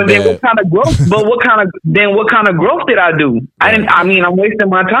would have went bad. What kind of growth? But what kind of growth did I do? I'm wasting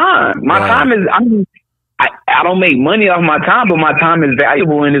my time. My time is. I don't make money off my time, but my time is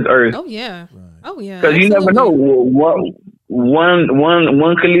valuable in this earth. Oh yeah. Oh yeah. Because you never know what one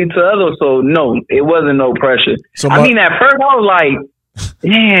could lead to other. So no, it wasn't no pressure. So at first I was like,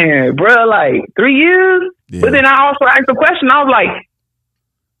 man, bro, like 3 years. Yeah. But then I also asked the question. I was like,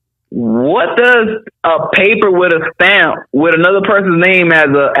 what does a paper with a stamp with another person's name as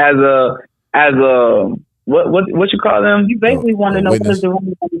a what you call them? You basically want to know what is the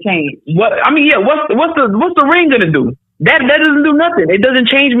ring going to change. What's the ring gonna do? That doesn't do nothing. It doesn't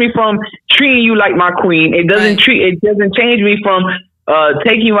change me from treating you like my queen. It doesn't change me from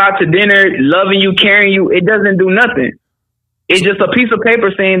taking you out to dinner, loving you, caring you. It doesn't do nothing. It's just a piece of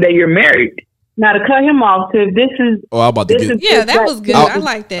paper saying that you're married. Now to cut him off, to this is. Oh, I'm about to get. Yeah, that was good. I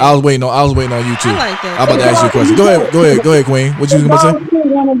like that. I was waiting on you too. I like that. I'm about to ask you a question. Go ahead, Queen. What you gonna say?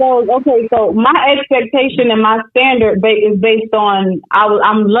 One of those. Okay, so my expectation and my standard is based on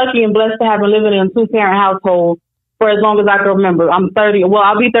I'm lucky and blessed to have been living in a 2-parent household for as long as I can remember. I'm 30. Well,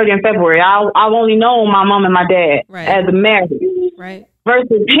 I'll be 30 in February. I've only known my mom and my dad as a married. Right.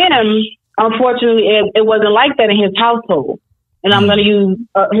 Versus him, unfortunately, it wasn't like that in his household. And I'm going to use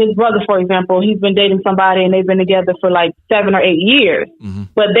his brother, for example. He's been dating somebody and they've been together for like 7 or 8 years.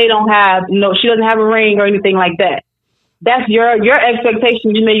 Mm-hmm. But they don't have, she doesn't have a ring or anything like that. That's your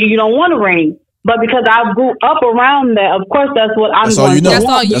expectation. You don't want a ring. But because I grew up around that, of course, that's what I'm going to do. That's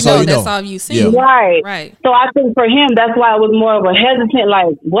all you know. That's all you see. Yeah. Right. So I think for him, that's why it was more of a hesitant,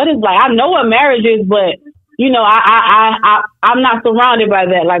 like, what is like, I know what marriage is, but I'm not surrounded by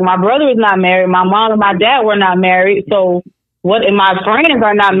that. Like my brother is not married. My mom and my dad were not married. So and my friends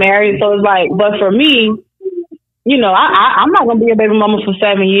are not married. So it's like, but for me, I'm not going to be a baby mama for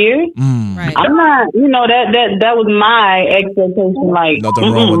 7 years. Right. I'm not, that was my expectation. Like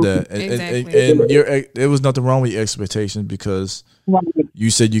nothing wrong with that. Exactly. And there was nothing wrong with your expectations because you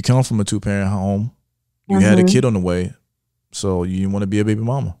said you come from a 2-parent home. You had a kid on the way. So you didn't want to be a baby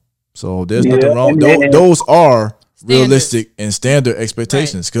mama. So there's nothing wrong. Those are realistic and standard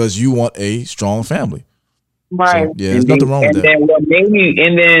expectations because you want a strong family. Right. So, there's nothing wrong with that.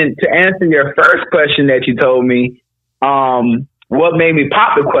 And then to answer your first question that you told me, what made me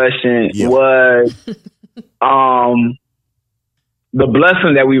pop the question was the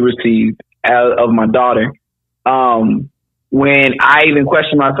blessing that we received of my daughter. When I even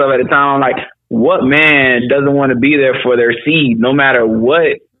questioned myself at the time, I'm like, what man doesn't want to be there for their seed, no matter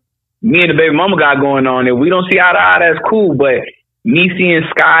what me and the baby mama got going on? If we don't see eye to eye, that's cool. But me seeing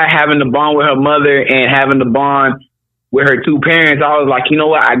Sky having the bond with her mother and having the bond with her 2 parents, I was like, you know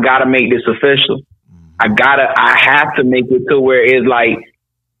what? I gotta make this official. I have to make it to where it's like,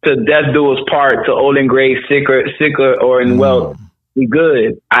 to death do us part, to old and gray, sicker or in wealth, we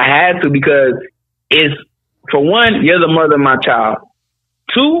good. I had to, because it's, for one, you're the mother of my child.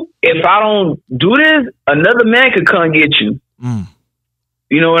 2, if I don't do this, another man could come get you.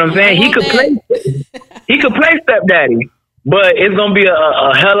 You know what I'm saying? He could play stepdaddy. But it's going to be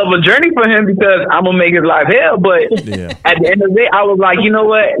a hell of a journey for him because I'm going to make his life hell. But at the end of the day, I was like, you know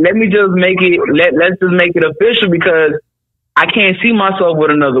what? Let me just make it, let's just make it official because I can't see myself with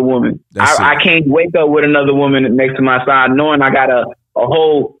another woman. I can't wake up with another woman next to my side knowing I got a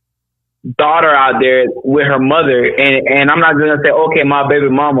whole daughter out there with her mother. And I'm not going to say, okay, my baby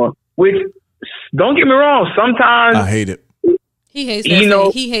mama, which, don't get me wrong, sometimes I hate it. He hates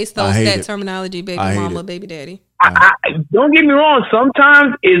that. He hates that terminology, baby mama, baby daddy. I don't get me wrong.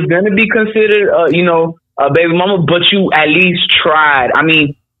 Sometimes it's going to be considered, a baby mama, but you at least tried. I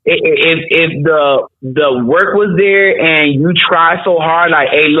mean, if the work was there and you try so hard, like,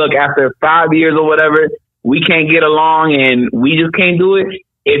 hey, look, after 5 years or whatever, we can't get along and we just can't do it.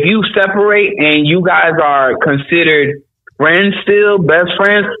 If you separate and you guys are considered friends still, best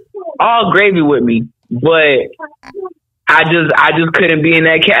friends, all gravy with me. But I just couldn't be in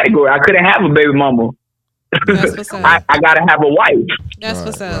that category. I couldn't have a baby mama. That's what's up. I gotta have a wife. That's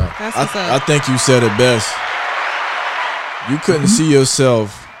what's up. That's what's up. I think you said it best. You couldn't see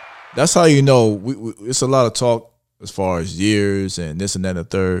yourself. That's how you know. It's a lot of talk as far as years and this and that and the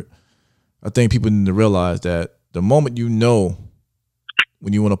third. I think people need to realize that the moment you know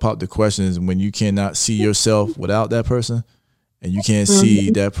when you want to pop the questions, when you cannot see yourself without that person, and you can't see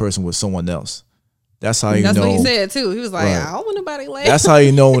that person with someone else. That's how you know. That's what he said too. He was like, I don't want nobody like. That's how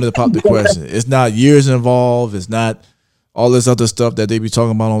you know when to pop the question. It's not years involved. It's not all this other stuff that they be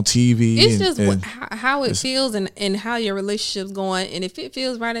talking about on TV. It's just how it feels and how your relationship's going. And if it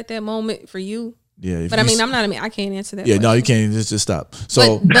feels right at that moment for you. Yeah. But I mean, I can't answer that. Yeah, question. no, you can't. Just stop.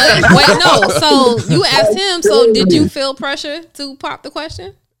 So, but wait, no. So you asked him. So did you feel pressure to pop the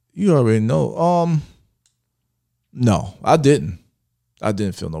question? You already know. No, I didn't. I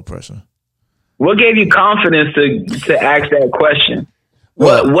didn't feel no pressure. What gave you confidence to ask that question?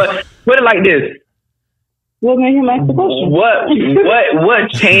 What put it like this? What made him ask the question?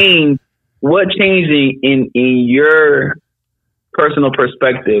 What changed in your personal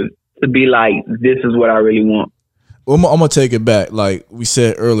perspective to be like, this is what I really want? Well, I'm gonna take it back. Like we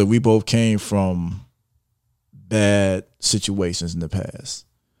said earlier, we both came from bad situations in the past.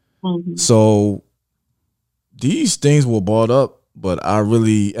 Mm-hmm. So these things were brought up. But I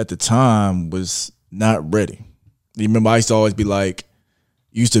really, at the time, was not ready. You remember, I used to always be like,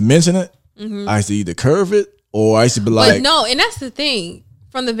 you used to mention it. Mm-hmm. I used to either curve it or I used to be like. But no, and that's the thing.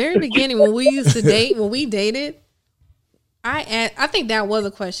 From the very beginning, when we used to date, when we dated, I think that was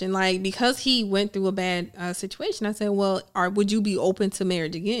a question. Like, because he went through a bad situation, I said, well, would you be open to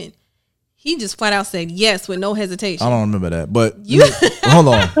marriage again? He just flat out said yes with no hesitation. I don't remember that, but hold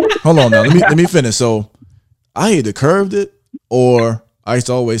on now. Let me finish. So I either curved it, or I used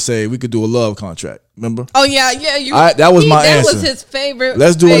to always say we could do a love contract. Remember? Oh yeah. That was my answer. That was his favorite.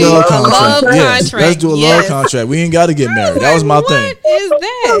 Let's do a love contract. Yes, let's do a love contract. We ain't got to get married. That was my thing. What is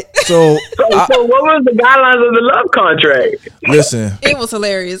that? So what was the guidelines of the love contract? Listen, it was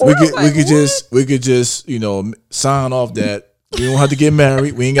hilarious. We could just sign off that we don't have to get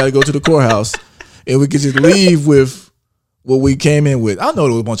married. We ain't got to go to the courthouse, and we could just leave with what we came in with. I know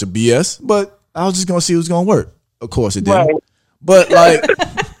there was a bunch of BS, but I was just gonna see who's gonna work. Of course it didn't. Right. But like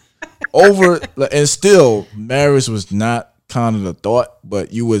and still, marriage was not kind of the thought.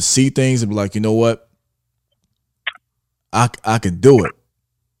 But you would see things and be like, you know what, I could do it.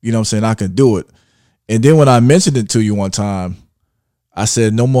 You know what I'm saying? I could do it. And then when I mentioned it to you one time, I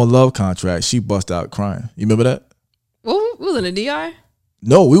said no more love contract. She bust out crying. You remember that? Well, was it a DR?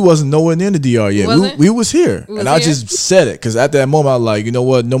 No, we wasn't nowhere near the DR yet. We was here, I just said it because at that moment I was like, you know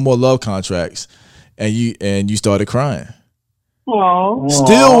what, no more love contracts, and you started crying. Aww.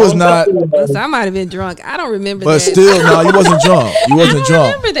 Still was not. Listen, I might have been drunk. I don't remember. But that. Still, no, you wasn't drunk. You wasn't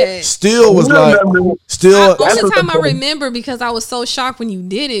drunk. Remember that? Still was like. Still. Only time I remember because I was so shocked when you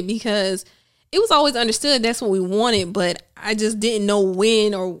did it because it was always understood that's what we wanted, but I just didn't know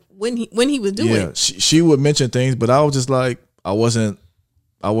when he was doing. Yeah, she would mention things, but I was just like, I wasn't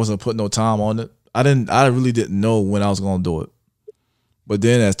putting no time on it. I really didn't know when I was gonna do it. But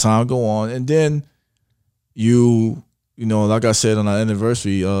then as time go on, and then you know, like I said on our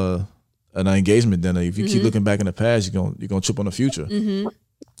anniversary, an engagement dinner, if you keep looking back in the past, you're gonna trip on the future. Mm-hmm.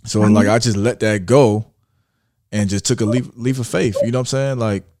 So like I just let that go and just took a leap of faith. You know what I'm saying?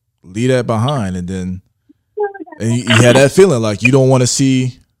 Like leave that behind, and then you had that feeling like you don't want to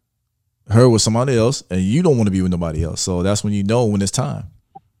see her with somebody else, and you don't want to be with nobody else. So that's when you know when it's time.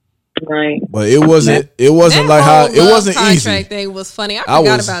 Right. But it wasn't like how it wasn't easy. Contract thing was funny. I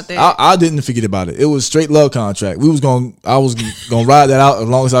forgot about that. I didn't forget about it. It was straight love contract. I was gonna ride that out as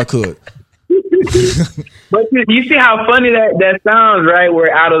long as I could. But you see how funny that sounds, right?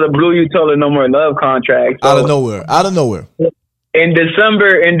 Where out of the blue you told her no more love contract. So out of nowhere. In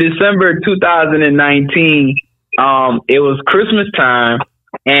December 2019, it was Christmas time,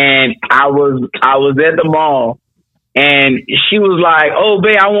 and I was at the mall. And she was like, "Oh,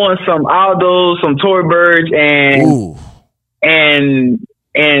 babe, I want some Aldo's, some Tory Burch, and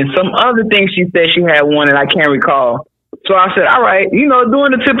some other things." She said she had one, and I can't recall. So I said, "All right,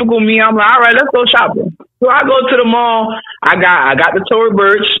 doing the typical me. I'm like, all right, let's go shopping." So I go to the mall. I got the Tory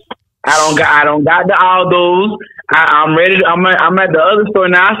Burch. I don't got the Aldo's. I'm ready. I'm at the other store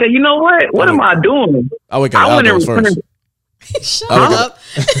now. I said, you know what? What am I doing? I went got Aldo's first. Shut up.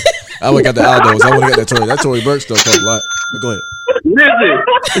 I would got the Aldo's. I want to get that Tory Burch stuff a lot. But go ahead. Listen,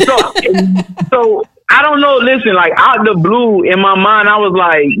 so I don't know. Listen, like out the blue, in my mind, I was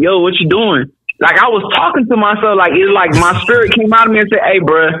like, "Yo, what you doing?" Like I was talking to myself. Like it's like my spirit came out of me and said, "Hey,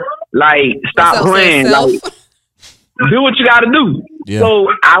 bro, like stop playing. Like do what you got to do." Yeah.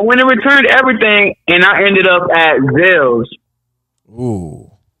 So I went and returned everything, and I ended up at Zales.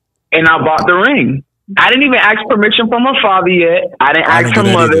 Ooh. And I bought the ring. I didn't even ask permission from her father yet. I didn't ask her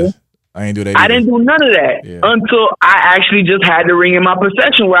mother. I didn't do that. I didn't do none of that until I actually just had the ring in my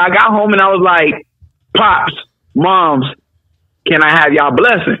possession. Where I got home and I was like, "Pops, Moms, can I have y'all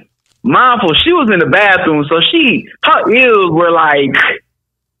blessing?" Mindful, she was in the bathroom, so her ears were like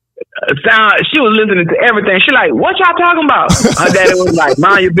sound. She was listening to everything. She like, "What y'all talking about?" Her daddy was like,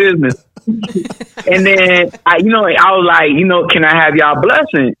 "Mind your business." And then I was like, "Can I have y'all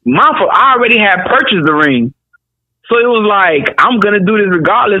blessing?" Mindful, I already had purchased the ring. So it was like, I'm going to do this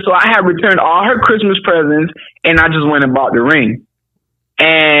regardless. So I had returned all her Christmas presents, and I just went and bought the ring.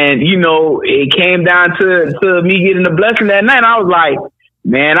 And, it came down to me getting the blessing that night. I was like,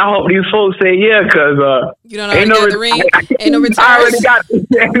 man, I hope these folks say yeah, because you don't already got the ring. Ain't no return. I already got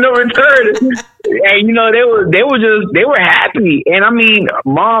ain't no return. And, they were happy. And, I mean,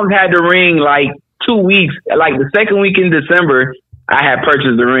 Moms had the ring like 2 weeks. Like the second week in December, I had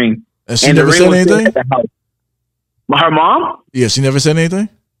purchased the ring. And she never said anything? Her mom? Yeah, she never said anything?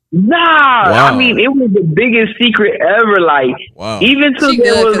 Nah. Wow. I mean, it was the biggest secret ever. Like, even till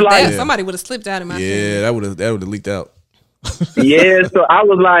there was like... somebody would have slipped out of my that would have leaked out. Yeah, so I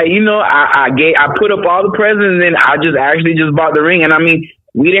was like, I put up all the presents, and then I just bought the ring. And I mean,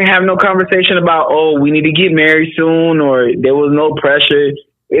 we didn't have no conversation about, we need to get married soon, or there was no pressure.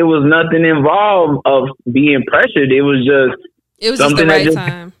 It was nothing involved of being pressured. It was just... It was just the right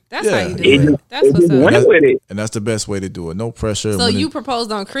time. That's how you do it. That's what's up. Went with it. And that's the best way to do it. No pressure. So you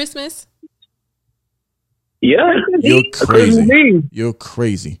proposed on Christmas? Yeah. You're crazy. You're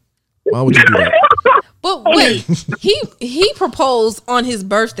crazy. Why would you do that? But wait, he proposed on his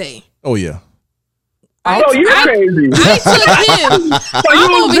birthday. Oh yeah. You're crazy. I took him.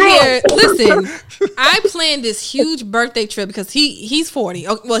 I'm over here. Listen, I planned this huge birthday trip because he's 40.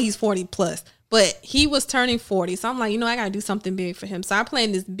 Well, he's 40 plus, but he was turning 40. So I'm like, I got to do something big for him. So I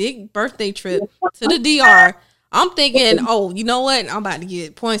planned this big birthday trip to the DR. I'm thinking, oh, you know what? I'm about to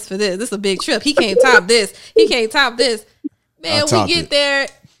get points for this. This is a big trip. He can't top this. He can't top this. Man, we get there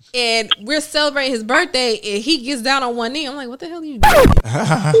and we're celebrating his birthday and he gets down on one knee. I'm like, what the hell are you doing?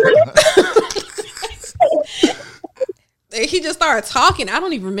 He just started talking. I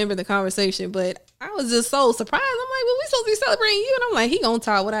don't even remember the conversation, but I was just so surprised. I'm like, well, we supposed to be celebrating you. And I'm like, he gonna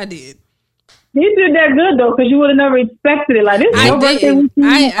talk what I did. He did that good though, because you would have never expected it. Like this is your birthday.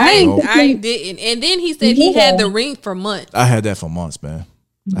 I didn't. And then he said he had the ring for months. I had that for months, man.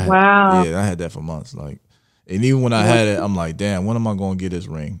 Wow. I had that for months. Like, and even when I had it, I'm like, damn, when am I gonna get this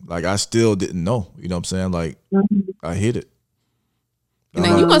ring? Like, I still didn't know. You know what I'm saying? Like, I hit it.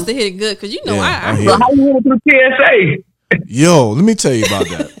 Now you must have hit it good because So how you went through TSA? Yo, let me tell you about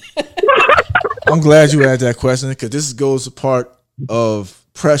that. I'm glad you asked that question because this goes to part of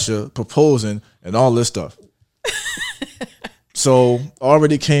pressure, proposing, and all this stuff. So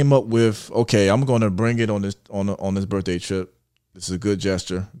already came up with, okay, I'm going to bring it on this birthday trip. This is a good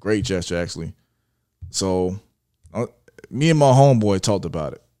gesture, great gesture actually. So me and my homeboy talked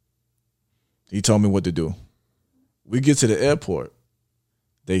about it. He told me what to do. We get to the airport.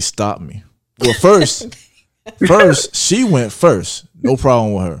 They stopped me. Well, first she went first. No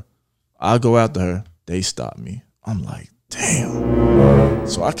problem with her. I go after her. They stopped me. I'm like, damn.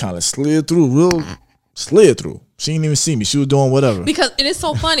 So I kind of slid through. She didn't even see me. She was doing whatever. Because it is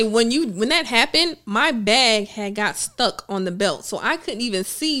so funny when that happened, my bag had got stuck on the belt, so I couldn't even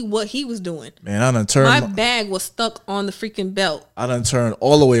see what he was doing. Man, I done turned. My bag was stuck on the freaking belt. I done turned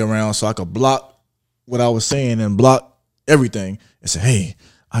all the way around so I could block what I was saying and block everything and say, "Hey,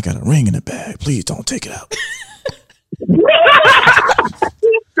 I got a ring in the bag. Please don't take it out."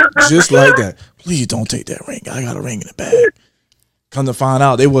 Just like that. Please don't take that ring. I got a ring in the bag. Come to find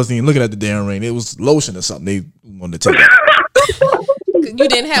out, they wasn't even looking at the damn ring. It was lotion or something. They wanted to take it. You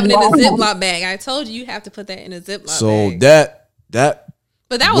didn't have it in a Ziploc bag. I told you have to put that in a Ziploc bag. So that.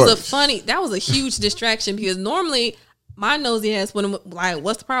 But that works. was a huge distraction because normally my nosy ass would like,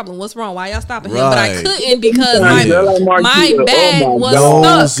 what's the problem? What's wrong? Why y'all stopping him? But I couldn't because my bag was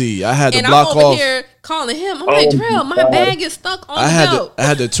nosy. stuck. I had to and block I'm over off. Here calling him. I'm like, Drell, my bag is stuck on the belt. I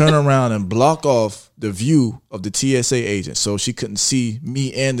had to turn around and block off the view of the TSA agent so she couldn't see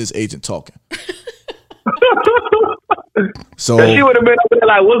me and this agent talking. So she would have been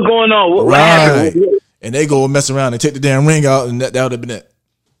like, what's going on? What happened? And they go mess around and take the damn ring out, and that would have been it.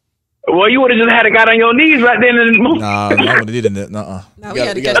 Well, you would have just had to got on your knees right then and there. Nah, I would have did it. No, we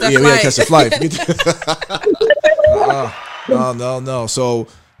had to catch that flight. No. So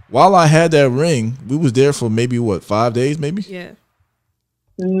while I had that ring, we was there for maybe 5 days, maybe. Yeah.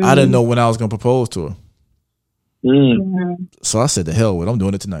 I didn't know when I was gonna propose to her. So I said, "The hell with it. I'm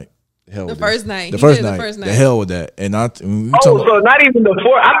doing it tonight." The first night. The first night. The hell with that. And so not even the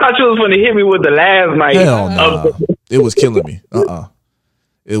fourth. I thought you was going to hit me with the last night. Hell no. It was killing me.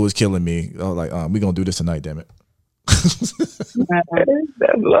 It was killing me. I was like, we're going to do this tonight, damn it. That's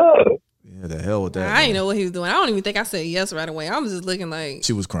love. Yeah, the hell with that. I didn't know what he was doing. I don't even think I said yes right away. I was just looking like.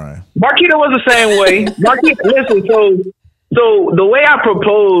 She was crying. Marquita was the same way. Marquita, listen, so the way I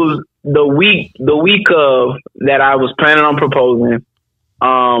proposed the week of that I was planning on proposing,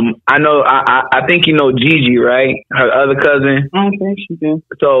 I know, I think you know Gigi, right? Her other cousin. I don't think she did.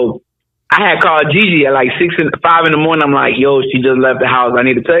 So I had called Gigi at like 5 in the morning. I'm like, yo, she just left the house. I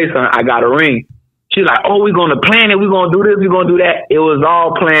need to tell you something. I got a ring. She's like, oh, we're going to plan it. We're going to do this. We're going to do that. It was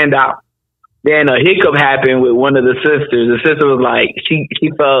all planned out. Then a hiccup happened with one of the sisters. The sister was like, she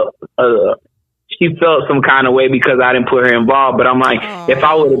felt some kind of way because I didn't put her involved. But I'm like, if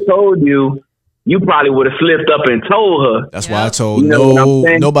I would have told you, you probably would have slipped up and told her. That's why I told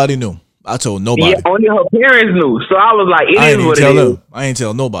nobody knew. I told nobody. Yeah, only her parents knew. So I was like, it is what it is. I ain't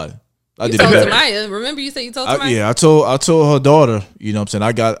tell nobody. I did told Tamaya. Remember you said you told Tamaya? Yeah, I told her daughter, you know what I'm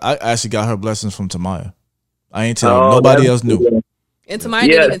saying? I actually got her blessings from Tamaya. I ain't tell nobody else knew. Good. And Tamaya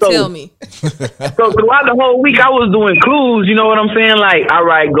didn't even tell me. So throughout the whole week, I was doing clues. You know what I'm saying? Like, all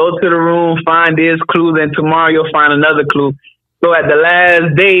right, go to the room, find this clue, then tomorrow you'll find another clue. So at the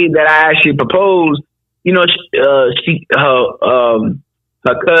last day that I actually proposed, you know,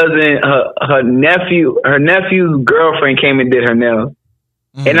 her cousin, her nephew's girlfriend came and did her nails.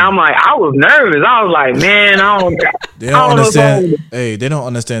 And I'm like, I was nervous. I was like, man, they don't understand. Hey, they don't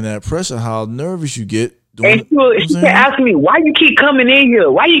understand that pressure, how nervous you get. And she kept asking me, why you keep coming in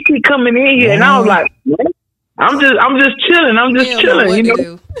here? Why you keep coming in here? And I was like, I'm just chilling. I'm just chilling, you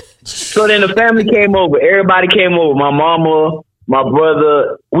know. So then the family came over. Everybody came over. My mama, my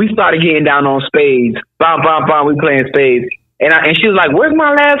brother. We started getting down on spades. Bam, bam, bam. We playing spades. And she was like, where's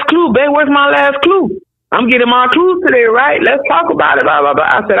my last clue, babe? Where's my last clue? I'm getting my clues today, right? Let's talk about it. Blah, blah, blah.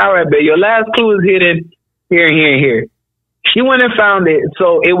 I said, all right, babe, your last clue is hidden here and here and here. She went and found it.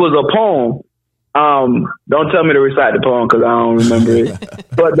 So it was a poem. Don't tell me to recite the poem because I don't remember it.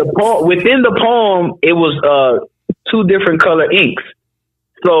 But within the poem, it was 2 different color inks.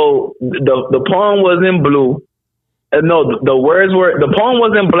 So the poem was in blue. The poem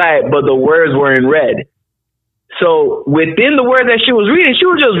was in black, but the words were in red. So within the words that she was reading, she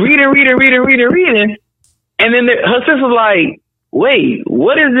was just reading. And then her sister was like, wait,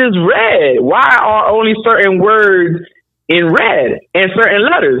 what is this red? Why are only certain words in red and certain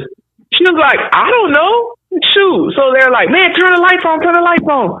letters? She was like, I don't know. Shoot. So they're like, man, turn the lights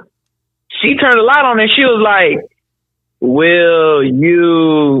on. She turned the light on and she was like, will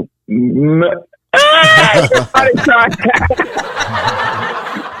you... and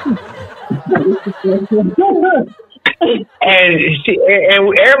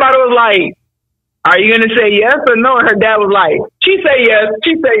everybody was like, are you going to say yes or no? And her dad was like, she say yes.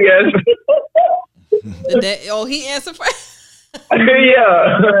 He answered for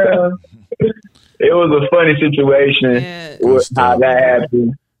yeah. It was a funny situation with how that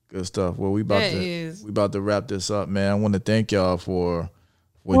happened. Good stuff. Well, we about to wrap this up, man. I want to thank y'all for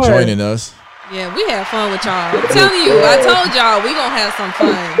joining us. Yeah, we had fun with y'all. I'm telling you, I told y'all we gonna have some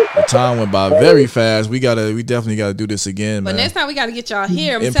fun. The time went by very fast. We definitely gotta do this again, but man. next time we gotta get y'all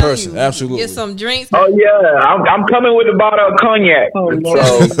here. I'm in telling person, you, absolutely. Get some drinks. Oh yeah, I'm coming with a bottle of cognac.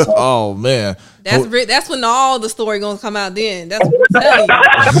 Oh man, that's when all the story gonna come out. Then that's what I'm telling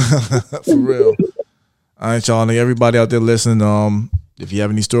you. For real. All right, y'all. Everybody out there listening, if you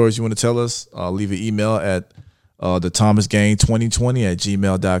have any stories you want to tell us, leave an email at the Thomas Gang 2020 at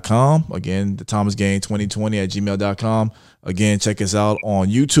gmail.com. Again, the Thomas Gang 2020 at gmail.com. Again, check us out on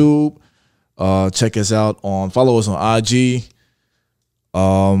YouTube. Follow us on IG.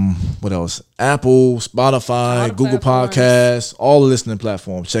 What else? Apple, Spotify, Google Podcasts, all the listening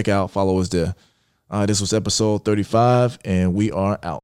platforms. Check out, follow us there. This was episode 35, and we are out.